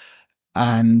device.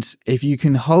 And if you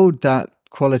can hold that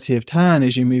quality of turn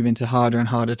as you move into harder and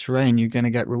harder terrain, you're going to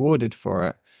get rewarded for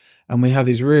it. And we have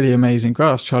these really amazing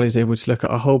graphs. Charlie's able to look at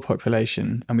our whole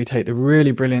population, and we take the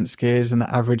really brilliant skiers and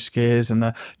the average skiers and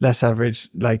the less average,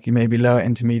 like maybe lower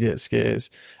intermediate skiers.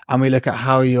 And we look at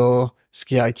how your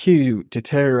ski IQ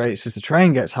deteriorates as the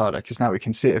terrain gets harder, because now we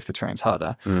can see it if the terrain's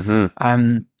harder.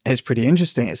 It's pretty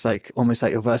interesting. It's like almost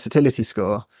like your versatility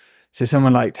score. So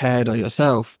someone like Ted or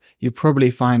yourself, you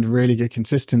probably find really good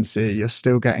consistency. You're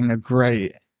still getting a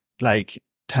great like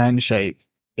turn shape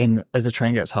in as the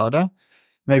terrain gets harder.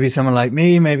 Maybe someone like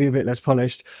me, maybe a bit less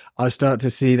polished, I'll start to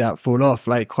see that fall off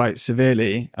like quite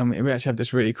severely. And we actually have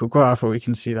this really cool graph where we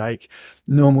can see like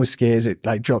normal skiers, it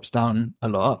like drops down a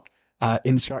lot.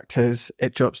 Instructors,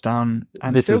 it drops down,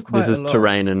 and this is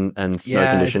terrain and snow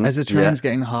conditions. As the terrain's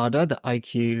getting harder, the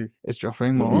IQ is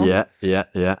dropping more.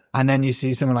 Yeah. And then you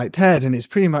see someone like Ted, and it's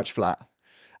pretty much flat.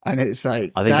 And it's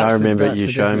like, I think I remember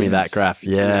you showing me that graph.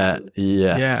 Yeah.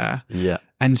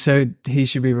 And so he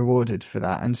should be rewarded for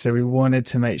that. And so we wanted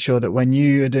to make sure that when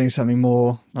you are doing something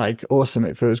more like awesome,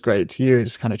 it feels great to you,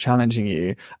 it's kind of challenging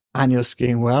you, and you're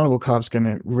skiing well, Carv's going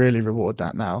to really reward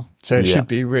that now. So it should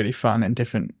be really fun in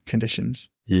different conditions.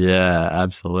 Yeah,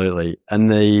 absolutely.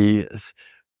 And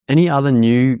any other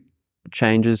new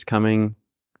changes coming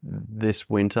this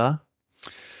winter?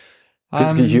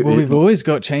 We've always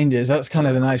got changes. That's kind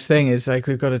of the nice thing, is like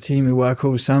we've got a team who work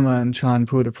all summer and try and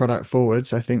pull the product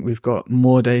forwards. I think we've got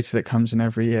more data that comes in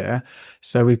every year.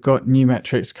 So we've got new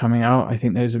metrics coming out. I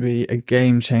think those will be a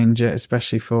game changer,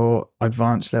 especially for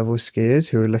advanced level skiers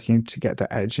who are looking to get the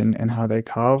edge in how they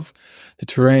carve. The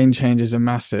terrain changes are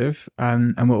massive.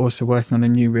 And we're also working on a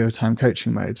new real-time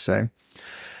coaching mode. So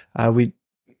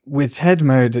with TED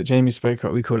mode that Jamie spoke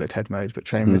about, we call it TED mode, but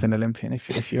train with an Olympian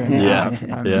if you're in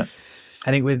that. I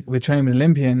think with Train with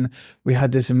Olympian, we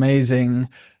had this amazing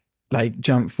like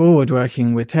jump forward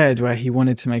working with Ted, where he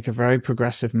wanted to make a very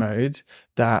progressive mode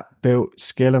that built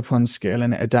skill upon skill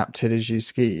and it adapted as you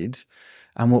skied.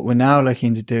 And what we're now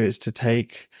looking to do is to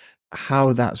take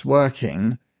how that's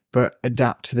working, but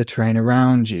adapt to the terrain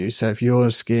around you. So if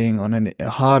you're skiing on a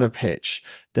harder pitch,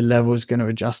 the level is going to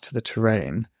adjust to the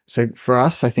terrain. So for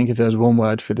us, I think if there was one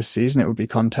word for this season, it would be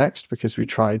context, because we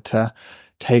tried to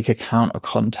take account of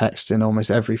context in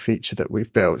almost every feature that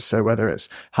we've built. So whether it's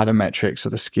how the metrics or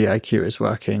the ski IQ is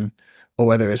working, or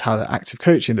whether it's how the active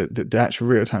coaching, the actual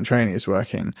real-time training is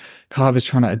working, Carv is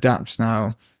trying to adapt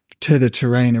now to the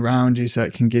terrain around you so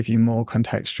it can give you more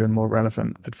contextual and more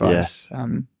relevant advice.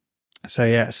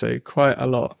 So quite a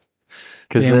lot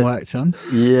being worked on.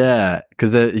 Yeah,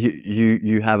 because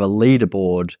you have a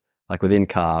leaderboard like within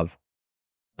Carv,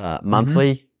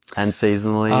 monthly and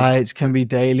seasonally. It can be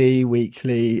daily,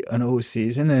 weekly, and all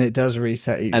season, and it does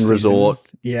reset each and season. Resort.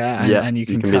 And you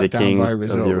can cut down by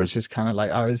resort, which is kind of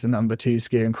like, I was the number 2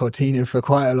 skier in Cortina for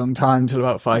quite a long time, until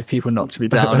about 5 people knocked me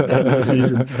down at the end of the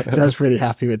season. So I was really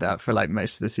happy with that for like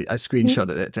most of the season. I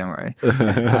screenshotted it, don't worry.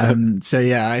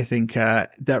 I think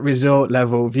that resort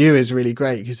level view is really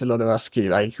great, because a lot of us ski,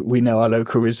 like we know our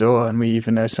local resort and we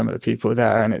even know some of the people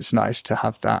there, and it's nice to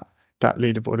have that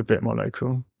leaderboard a bit more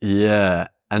local. Yeah.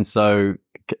 And so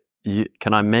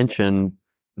can I mention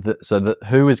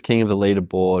who was king of the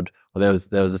leaderboard? Well,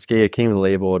 there was a skier king of the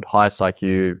leaderboard, highest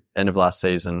IQ, end of last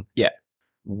season. Yeah.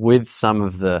 With some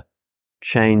of the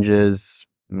changes,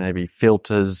 maybe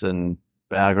filters and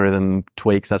algorithm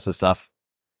tweaks, that sort of stuff.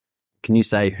 Can you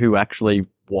say who actually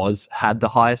had the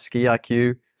highest ski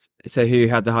IQ? So who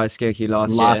had the highest ski IQ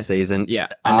last year? Last season. Yeah.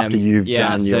 After you've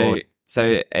done your...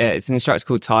 So it's an instructor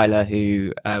called Tyler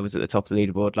who was at the top of the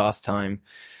leaderboard last time.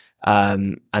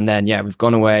 And then, we've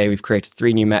gone away, we've created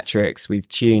 3 new metrics, we've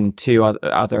tuned 2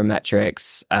 other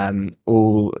metrics,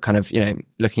 all kind of,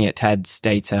 looking at Ted's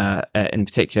data in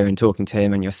particular and talking to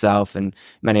him and yourself and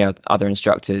many other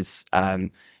instructors.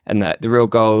 And the real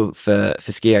goal for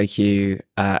Ski IQ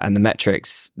and the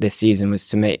metrics this season was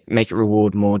to make it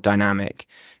reward more dynamic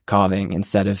carving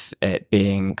instead of it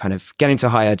being kind of getting to a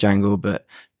high edge angle, but,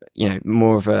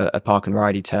 more of a park and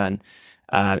ridey turn.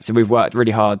 So we've worked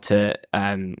really hard to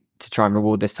try and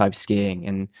reward this type of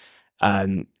skiing.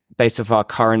 And based off our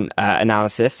current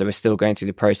analysis, so we're still going through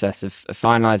the process of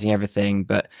finalizing everything,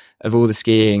 but of all the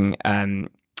skiing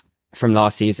from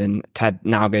last season, Ted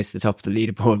now goes to the top of the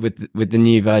leaderboard with the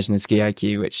new version of Ski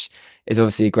IQ, which is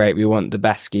obviously great. We want the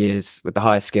best skiers with the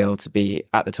highest skill to be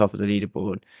at the top of the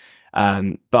leaderboard.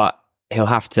 But he'll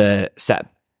have to set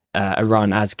a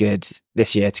run as good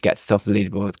this year to get to the top of the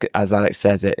leaderboard. As Alex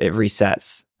says, it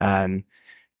resets. And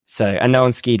no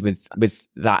one skied with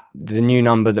that, the new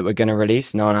number that we're going to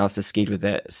release. No one else has skied with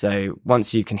it. So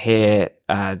once you can hear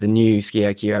the new Ski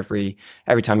IQ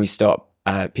every time you stop,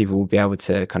 people will be able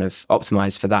to kind of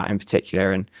optimize for that in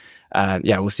particular. And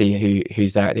we'll see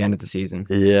who's there at the end of the season.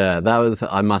 Yeah,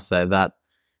 I must say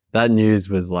that news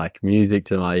was like music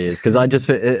to my ears, because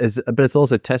but it's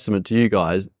also testament to you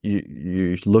guys.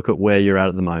 You look at where you're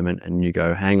at the moment and you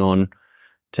go, hang on,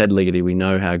 Ted Ligety, we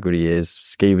know how good he is,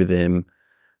 ski with him,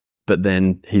 but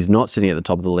then he's not sitting at the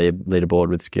top of the leaderboard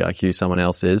with Ski IQ, someone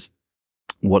else is.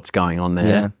 What's going on there?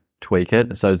 Yeah. Tweak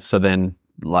it. So then,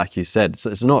 like you said,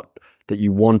 so it's not that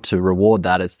you want to reward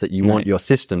that, it's that you want your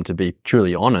system to be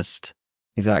truly honest.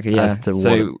 Exactly, yeah.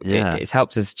 It's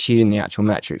helped us tune the actual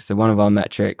metrics. So one of our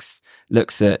metrics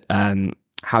looks at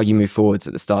how you move forwards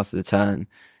at the start of the turn.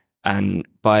 And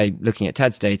by looking at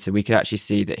Ted's data, we could actually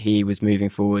see that he was moving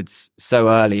forwards so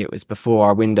early. It was before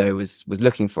our window was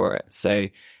looking for it. So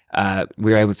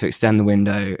we were able to extend the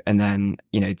window. And then,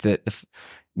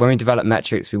 when we develop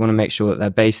metrics, we want to make sure that they're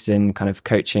based in kind of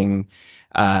coaching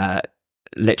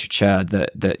literature,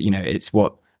 that it's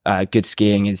what good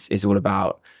skiing is all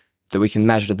about, that we can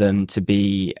measure them to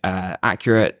be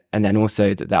accurate, and then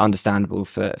also that they're understandable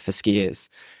for skiers.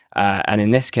 And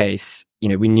in this case,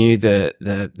 we knew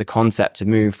the concept of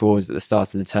moving forwards at the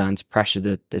start of the turn to pressure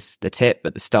the tip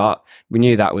at the start. We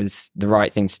knew that was the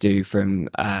right thing to do from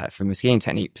a skiing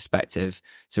technique perspective.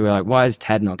 So we're like, why is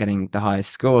Ted not getting the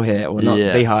highest score here, or not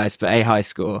the highest, but a high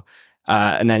score?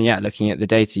 And then, looking at the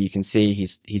data, you can see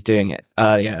he's doing it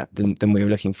earlier than we were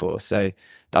looking for. So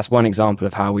that's one example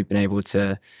of how we've been able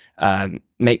to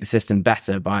make the system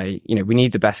better by, we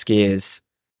need the best skiers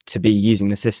to be using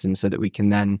the system so that we can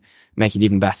then make it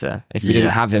even better. If we didn't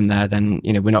have him there, then,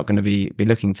 we're not going to be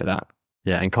looking for that.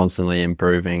 Yeah. And constantly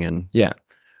improving. And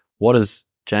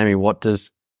Jamie, what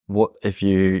if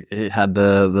you had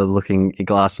the looking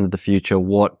glass into the future,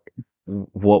 what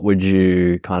would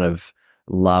you kind of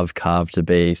love Carv to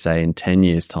be, say, in 10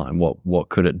 years time? What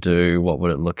could it do? What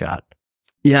would it look at?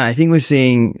 Yeah, I think we're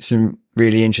seeing some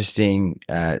really interesting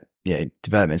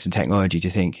developments in technology.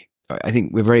 I think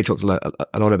we've already talked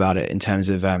a lot about it in terms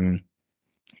of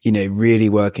really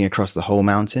working across the whole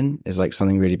mountain is like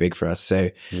something really big for us. So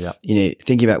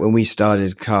thinking about when we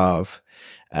started Carv,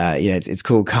 it's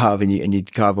called Carv, and you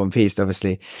carve one piece,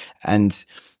 obviously, and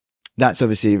that's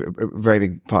obviously a very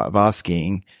big part of our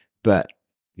skiing. But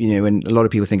when a lot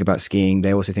of people think about skiing,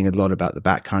 they also think a lot about the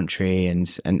backcountry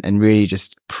and really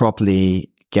just properly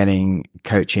getting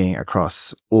coaching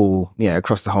across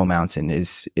across the whole mountain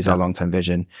is our long-term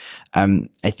vision.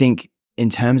 I think in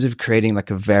terms of creating like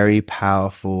a very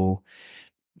powerful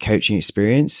coaching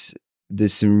experience,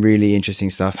 there's some really interesting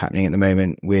stuff happening at the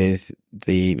moment with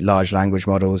the large language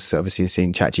models. So obviously you've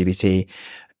seen ChatGPT,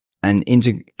 and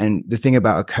the thing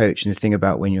about a coach and the thing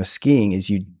about when you're skiing is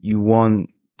you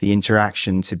want the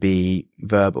interaction to be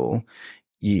verbal.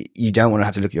 You don't want to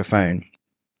have to look at your phone.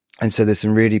 And so there's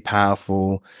some really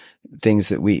powerful things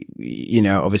that we,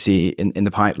 obviously in the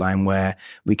pipeline, where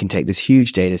we can take this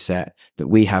huge data set that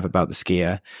we have about the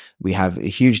skier. We have a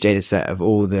huge data set of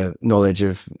all the knowledge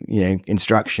of,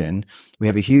 instruction. We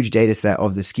have a huge data set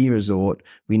of the ski resort.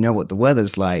 We know what the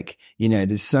weather's like.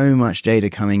 There's so much data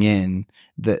coming in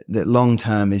that long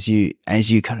term, as you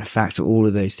kind of factor all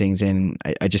of those things in,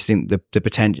 I just think the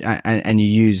potential, and you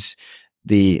use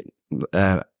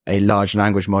a large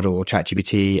language model or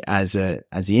ChatGPT as the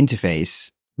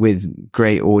interface with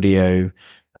great audio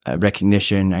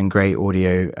recognition and great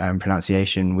audio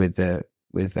pronunciation with the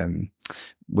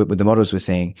models we're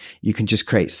seeing, you can just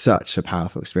create such a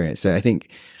powerful experience. So I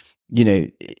think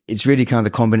it's really kind of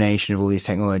the combination of all these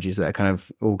technologies that are kind of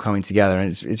all coming together,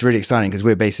 and it's really exciting because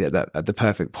we're basically at the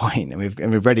perfect point, and we've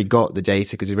already got the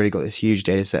data because we've already got this huge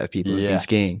data set of people who've been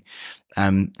skiing.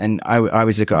 And I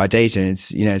always look at our data, and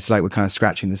it's like we're kind of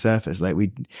scratching the surface. Like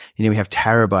we have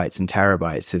terabytes and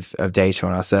terabytes of data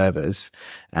on our servers,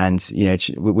 and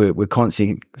we're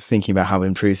constantly thinking about how to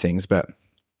improve things, but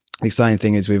the exciting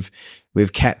thing is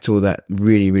we've kept all that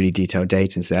really, really detailed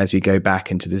data. And so as we go back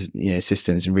into the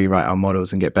systems and rewrite our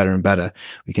models and get better and better,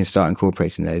 we can start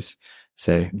incorporating those.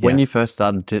 So when you first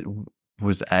started,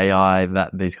 was AI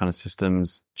these kind of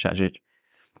systems, ChatGPT?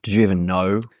 Did you even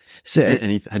know? So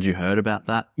had you heard about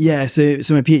that? Yeah. So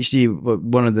my PhD,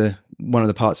 one of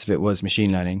the parts of it was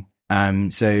machine learning.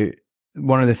 So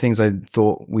one of the things I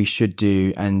thought we should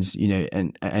do, and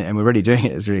we're already doing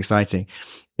it, is really exciting,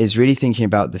 is really thinking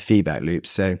about the feedback loop.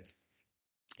 So,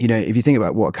 if you think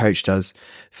about what a coach does,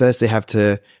 first they have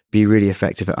to be really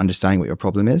effective at understanding what your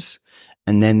problem is.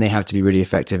 And then they have to be really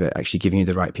effective at actually giving you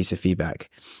the right piece of feedback.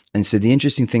 And so the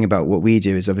interesting thing about what we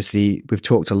do is, obviously we've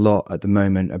talked a lot at the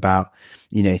moment about,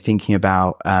 thinking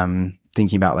about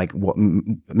like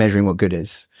measuring what good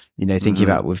is, thinking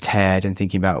about with TED and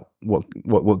thinking about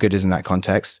what good is in that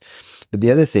context. But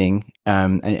the other thing,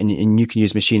 and you can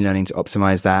use machine learning to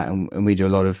optimize that. And we do a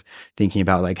lot of thinking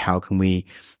about like, how can we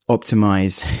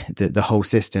optimize the whole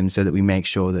system so that we make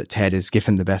sure that TED is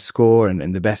given the best score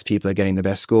and the best people are getting the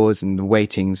best scores and the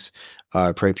weightings are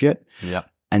appropriate. Yeah.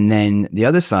 And then the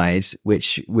other side,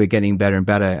 which we're getting better and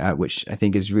better at, which I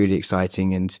think is really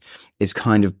exciting and is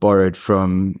kind of borrowed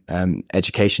from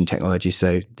education technology.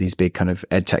 So these big kind of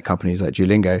ed tech companies like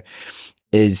Duolingo,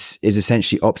 is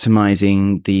essentially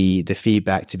optimizing the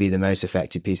feedback to be the most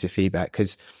effective piece of feedback.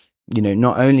 Because,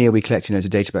 not only are we collecting loads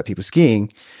of data about people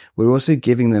skiing, we're also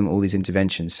giving them all these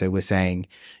interventions. So we're saying,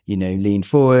 lean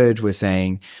forward. We're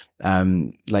saying,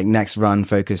 like next run,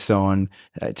 focus on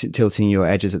tilting your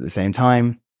edges at the same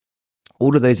time.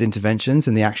 All of those interventions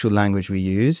and the actual language we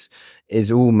use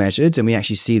is all measured, and we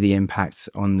actually see the impact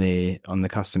on the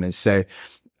customers. So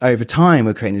over time,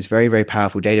 we're creating this very, very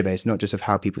powerful database, not just of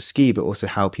how people ski, but also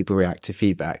how people react to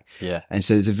feedback. Yeah. And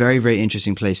so it's a very, very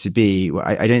interesting place to be.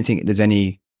 I don't think there's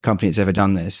any company that's ever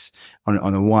done this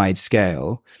on a wide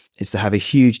scale, is to have a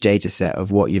huge data set of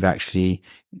what you've actually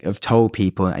have told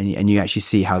people, and you actually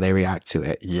see how they react to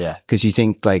it. Yeah. Because you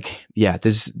think like,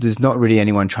 there's not really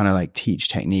anyone trying to like teach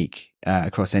technique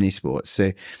across any sport.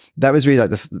 So that was really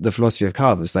like the philosophy of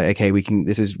Carv. It's like, okay, we can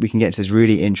get to this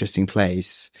really interesting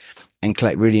place and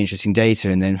collect really interesting data,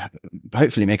 and then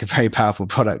hopefully make a very powerful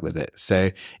product with it.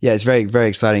 So yeah, it's very, very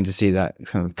exciting to see that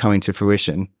kind of coming to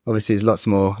fruition. Obviously, there's lots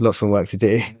more work to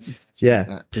do.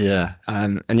 Yeah. Yeah.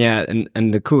 And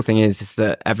the cool thing is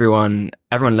that everyone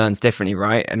learns differently,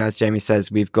 right? And as Jamie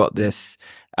says, we've got this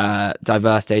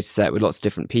diverse data set with lots of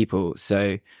different people.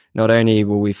 So not only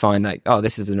will we find like, oh,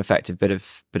 this is an effective bit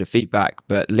of feedback,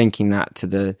 but linking that to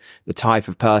the type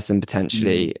of person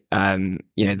potentially,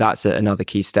 that's another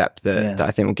key step that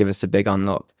I think will give us a big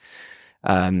unlock.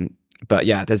 But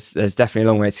yeah, there's definitely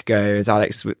a long way to go. As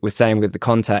Alex was saying with the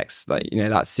context, like,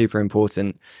 that's super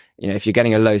important. If you're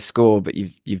getting a low score, but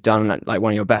you've done like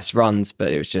one of your best runs,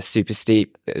 but it was just super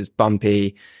steep, it was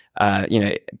bumpy,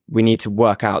 we need to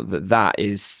work out that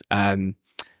is,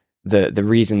 the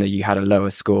reason that you had a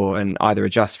lower score, and either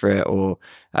adjust for it or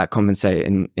compensate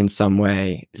in some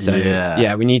way. So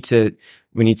we need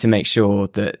to make sure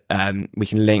that we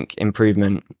can link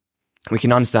improvement. We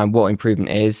can understand what improvement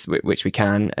is, which we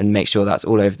can, and make sure that's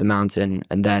all over the mountain.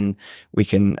 And then we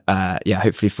can,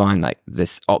 hopefully find like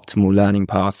this optimal learning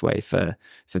pathway for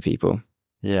people.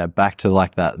 Yeah. Back to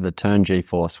like the turn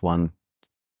G-force one.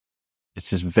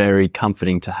 It's just very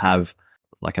comforting to have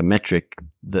like a metric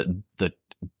that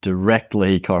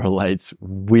directly correlates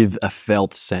with a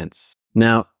felt sense.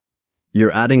 Now,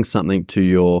 you're adding something to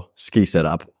your ski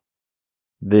setup.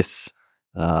 This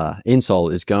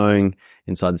insole is going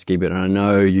inside the ski boot, and I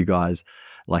know you guys,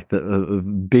 like the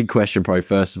big question probably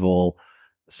first of all,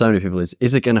 so many people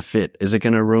is it going to fit? Is it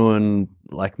going to ruin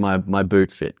like my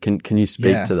boot fit? Can you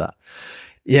speak to that?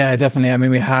 Yeah, definitely. I mean,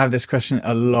 we have this question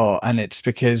a lot, and it's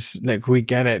because, like, we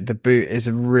get it. The boot is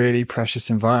a really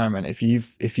precious environment. If you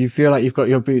feel like you've got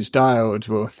your boots dialed,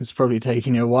 well, it's probably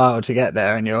taking you a while to get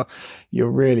there, and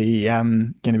you're really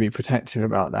going to be protective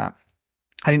about that.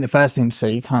 I think the first thing to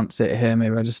say, you can't sit here.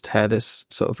 Maybe I just tear this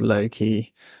sort of low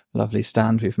key, lovely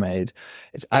stand we've made.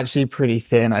 It's actually pretty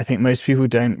thin. I think most people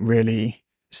don't really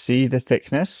see the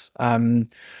thickness,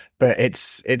 but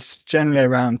it's generally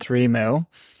around 3 mil.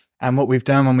 And what we've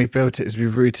done when we've built it is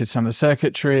we've routed some of the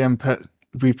circuitry and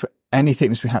any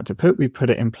thickness we had to put, we put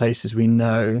it in places we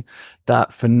know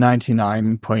that for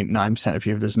 99.9% of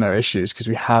people, there's no issues, because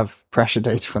we have pressure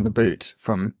data from the boot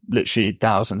from literally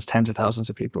thousands, tens of thousands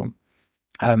of people.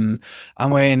 And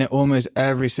we're in almost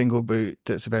every single boot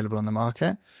that's available on the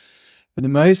market. But the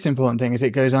most important thing is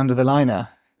it goes under the liner.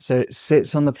 So it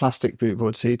sits on the plastic boot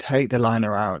board. So you take the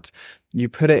liner out, you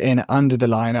put it in under the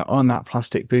liner on that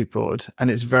plastic boot board,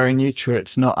 and it's very neutral.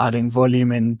 It's not adding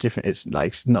volume in different, it's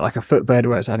not like a footbed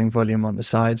where it's adding volume on the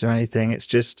sides or anything. It's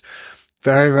just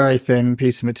very, very thin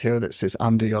piece of material that sits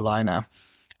under your liner.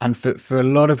 And for a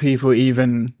lot of people,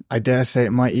 even, I dare say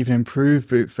it might even improve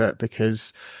boot fit,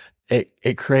 because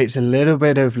it creates a little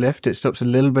bit of lift. It stops a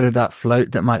little bit of that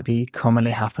float that might be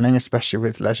commonly happening, especially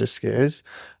with leisure skiers.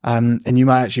 And you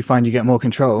might actually find you get more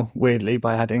control, weirdly,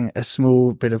 by adding a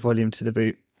small bit of volume to the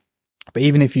boot. But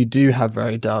even if you do have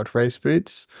very dialed race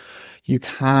boots, you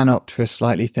can opt for a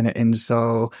slightly thinner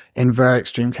insole. In very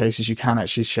extreme cases, you can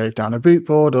actually shave down a boot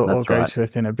board or go to a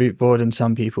thinner boot board. And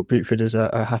some people, boot fitters,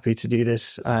 are happy to do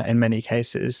this in many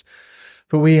cases.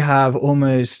 But we have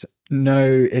almost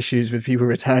no issues with people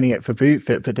returning it for boot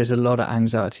fit, but there's a lot of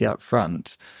anxiety up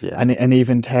front. Yeah. And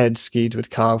even Ted skied with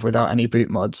Carv without any boot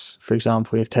mods. For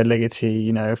example, if Ted Ligety,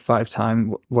 a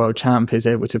 5-time world champ, is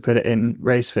able to put it in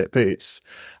race fit boots,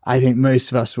 I think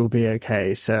most of us will be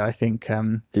okay. So I think,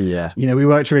 we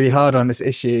worked really hard on this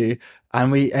issue,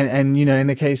 and in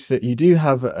the case that you do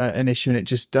have an issue and it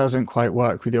just doesn't quite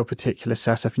work with your particular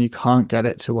setup and you can't get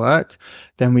it to work,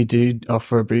 then we do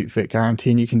offer a boot fit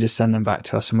guarantee, and you can just send them back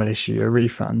to us and we'll issue you a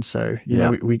refund. So,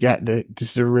 we get that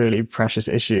this is a really precious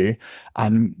issue,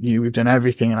 and we've done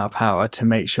everything in our power to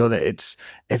make sure that it's,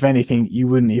 if anything, you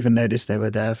wouldn't even notice they were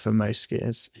there for most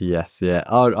skiers. Yes. Yeah.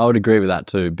 I would agree with that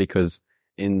too, because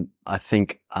I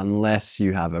think unless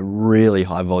you have a really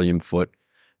high volume foot,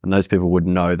 and those people would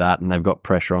know that, and they've got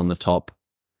pressure on the top,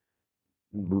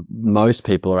 most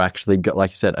people are actually,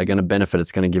 like you said, are going to benefit.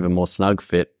 It's going to give a more snug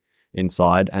fit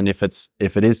inside. And if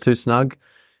it is too snug,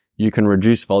 you can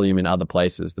reduce volume in other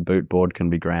places. The boot board can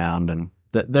be ground, and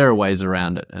there are ways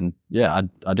around it. And I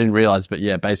didn't realize, but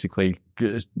basically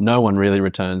no one really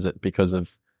returns it because of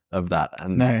that.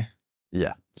 And no.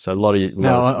 Yeah. So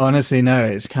honestly, no.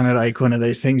 It's kind of like one of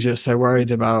those things you're so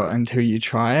worried about until you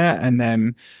try it. And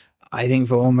then I think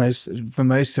for most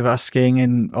of us skiing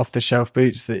in off the shelf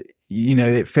boots, that,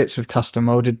 it fits with custom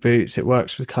molded boots. It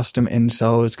works with custom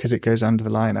insoles because it goes under the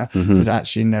liner. Mm-hmm. There's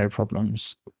actually no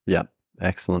problems. Yeah.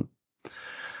 Excellent.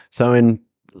 So in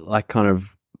like kind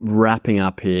of wrapping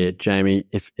up here, Jamie,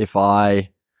 if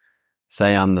I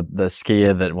say I'm the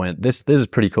skier that went, this is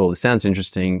pretty cool, this sounds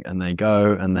interesting, and they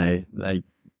go and they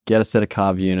get a set of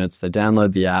Carv units, they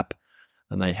download the app,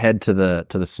 and they head to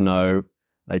the snow,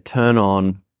 they turn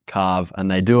on Carv and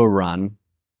they do a run,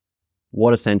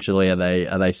 what essentially are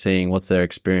they seeing? What's their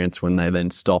experience when they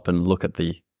then stop and look at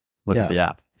the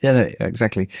app? Yeah, no,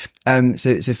 exactly.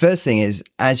 So first thing is,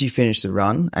 as you finish the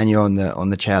run and you're on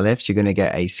the chairlift, you're going to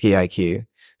get a ski IQ.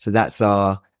 So that's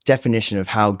our definition of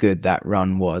how good that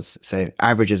run was. So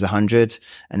average is 100,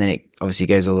 and then it obviously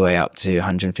goes all the way up to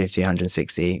 150,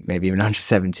 160, maybe even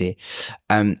 170.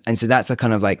 And so that's a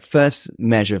kind of like first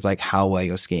measure of like how well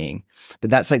you're skiing. But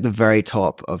that's like the very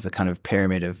top of the kind of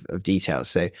pyramid of details.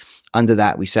 So under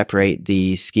that, we separate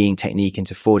the skiing technique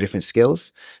into 4 different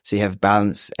skills. So you have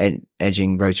balance,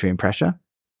 edging, rotary, and pressure.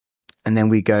 And then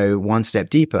we go one step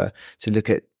deeper to look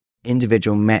at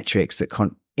individual metrics that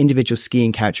individual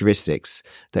skiing characteristics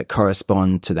that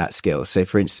correspond to that skill. So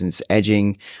for instance,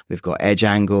 edging, we've got edge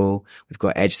angle, we've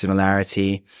got edge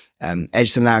similarity.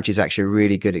 Edge similarity is actually a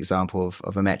really good example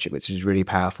of a metric, which is really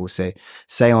powerful. So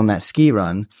say on that ski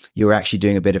run, you're actually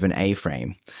doing a bit of an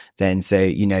A-frame. Then so,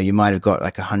 you might have got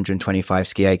like 125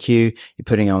 ski IQ, you're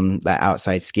putting on that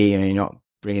outside ski and you're not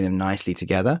bringing them nicely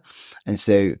together. And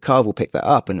so Carv will pick that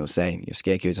up and it'll say your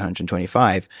ski IQ is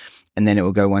 125. And then it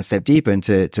will go one step deeper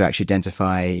into to actually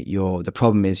identify the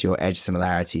problem is your edge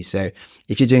similarity. So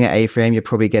if you're doing an A-frame, you're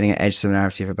probably getting an edge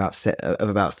similarity of about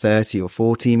 30 or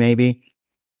 40 maybe.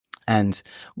 And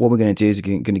what we're going to do is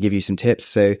we're going to give you some tips.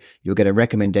 So you'll get a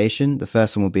recommendation. The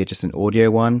first one will be just an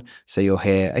audio one. So you'll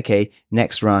hear, okay,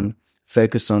 next run,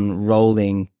 focus on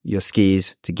rolling your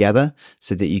skis together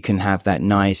so that you can have that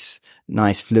nice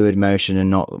fluid motion and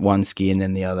not one ski and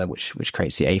then the other, which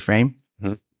creates the A-frame.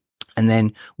 Mm-hmm. And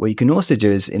then what you can also do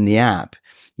is in the app,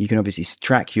 you can obviously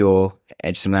track your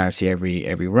edge similarity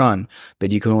every run,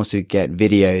 but you can also get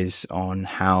videos on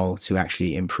how to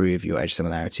actually improve your edge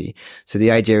similarity. So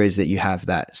the idea is that you have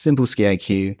that simple ski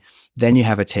IQ, then you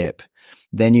have a tip,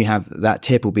 then you have that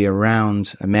tip will be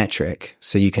around a metric.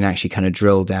 So you can actually kind of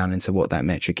drill down into what that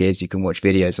metric is. You can watch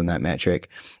videos on that metric.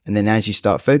 And then as you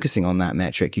start focusing on that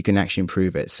metric, you can actually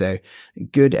improve it. So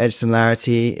good edge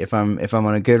similarity. If I'm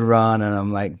on a good run and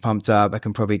I'm like pumped up, I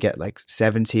can probably get like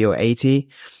 70 or 80.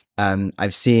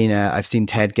 I've seen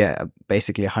Ted get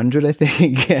basically 100, I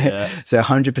think. Yeah. So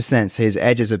 100%. So his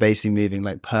edges are basically moving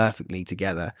like perfectly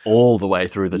together all the way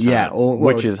through the turn, yeah,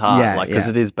 which is hard. Yeah, because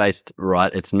it is based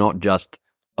right. It's not just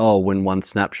when one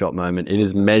snapshot moment. It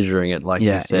is measuring it, like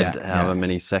you said, however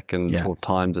many seconds or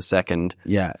times a second.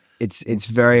 Yeah, it's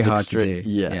very hard to do.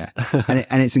 Yeah.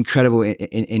 And it's incredible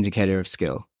indicator of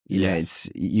skill. You know,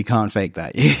 you can't fake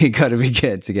that. You got to be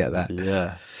good to get that.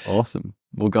 Yeah, awesome.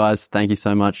 Well, guys, thank you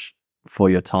so much for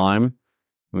your time.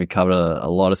 We covered a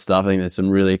lot of stuff. I think there's some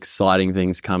really exciting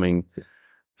things coming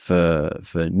for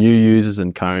new users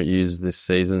and current users this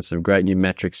season. Some great new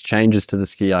metrics, changes to the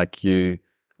Ski IQ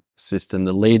system.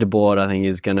 The leaderboard, I think,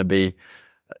 is going to be,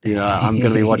 I'm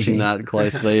going to be watching that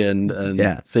closely and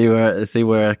see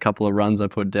where a couple of runs I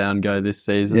put down go this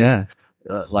season. Yeah.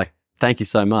 Thank you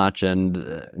so much,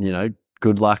 and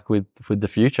good luck with the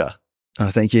future.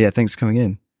 Oh, thank you. Yeah, thanks for coming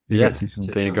in. Yeah, it's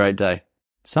been a great day.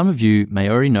 Some of you may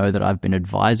already know that I've been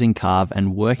advising Carv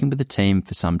and working with the team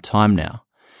for some time now.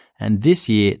 And this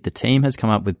year, the team has come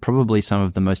up with probably some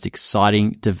of the most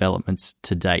exciting developments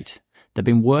to date. They've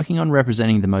been working on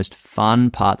representing the most fun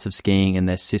parts of skiing in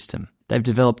their system. They've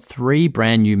developed 3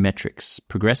 brand new metrics: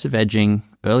 progressive edging,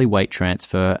 early weight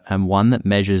transfer, and one that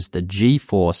measures the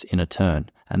G-force in a turn.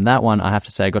 And that one, I have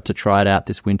to say, I got to try it out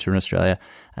this winter in Australia,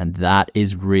 and that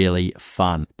is really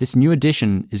fun. This new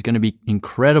addition is going to be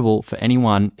incredible for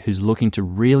anyone who's looking to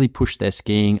really push their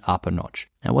skiing up a notch.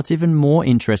 Now, what's even more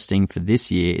interesting for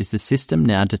this year is the system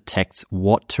now detects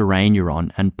what terrain you're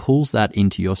on and pulls that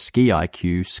into your Ski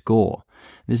IQ score.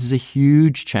 This is a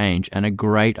huge change and a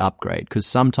great upgrade, because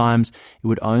sometimes it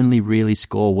would only really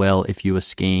score well if you were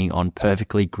skiing on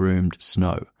perfectly groomed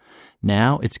snow.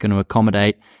 Now it's going to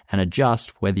accommodate and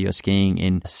adjust whether you're skiing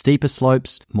in steeper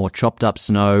slopes, more chopped up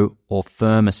snow, or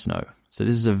firmer snow. So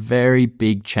this is a very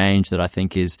big change that I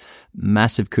think is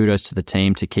massive kudos to the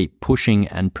team to keep pushing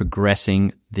and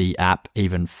progressing the app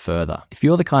even further. If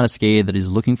you're the kind of skier that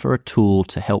is looking for a tool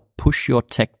to help push your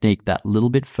technique that little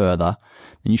bit further,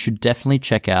 then you should definitely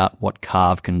check out what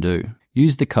Carv can do.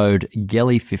 Use the code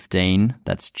GELLY15,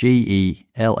 that's GELLIE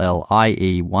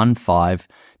 15,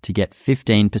 to get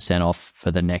 15% off for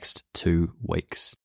the next 2 weeks.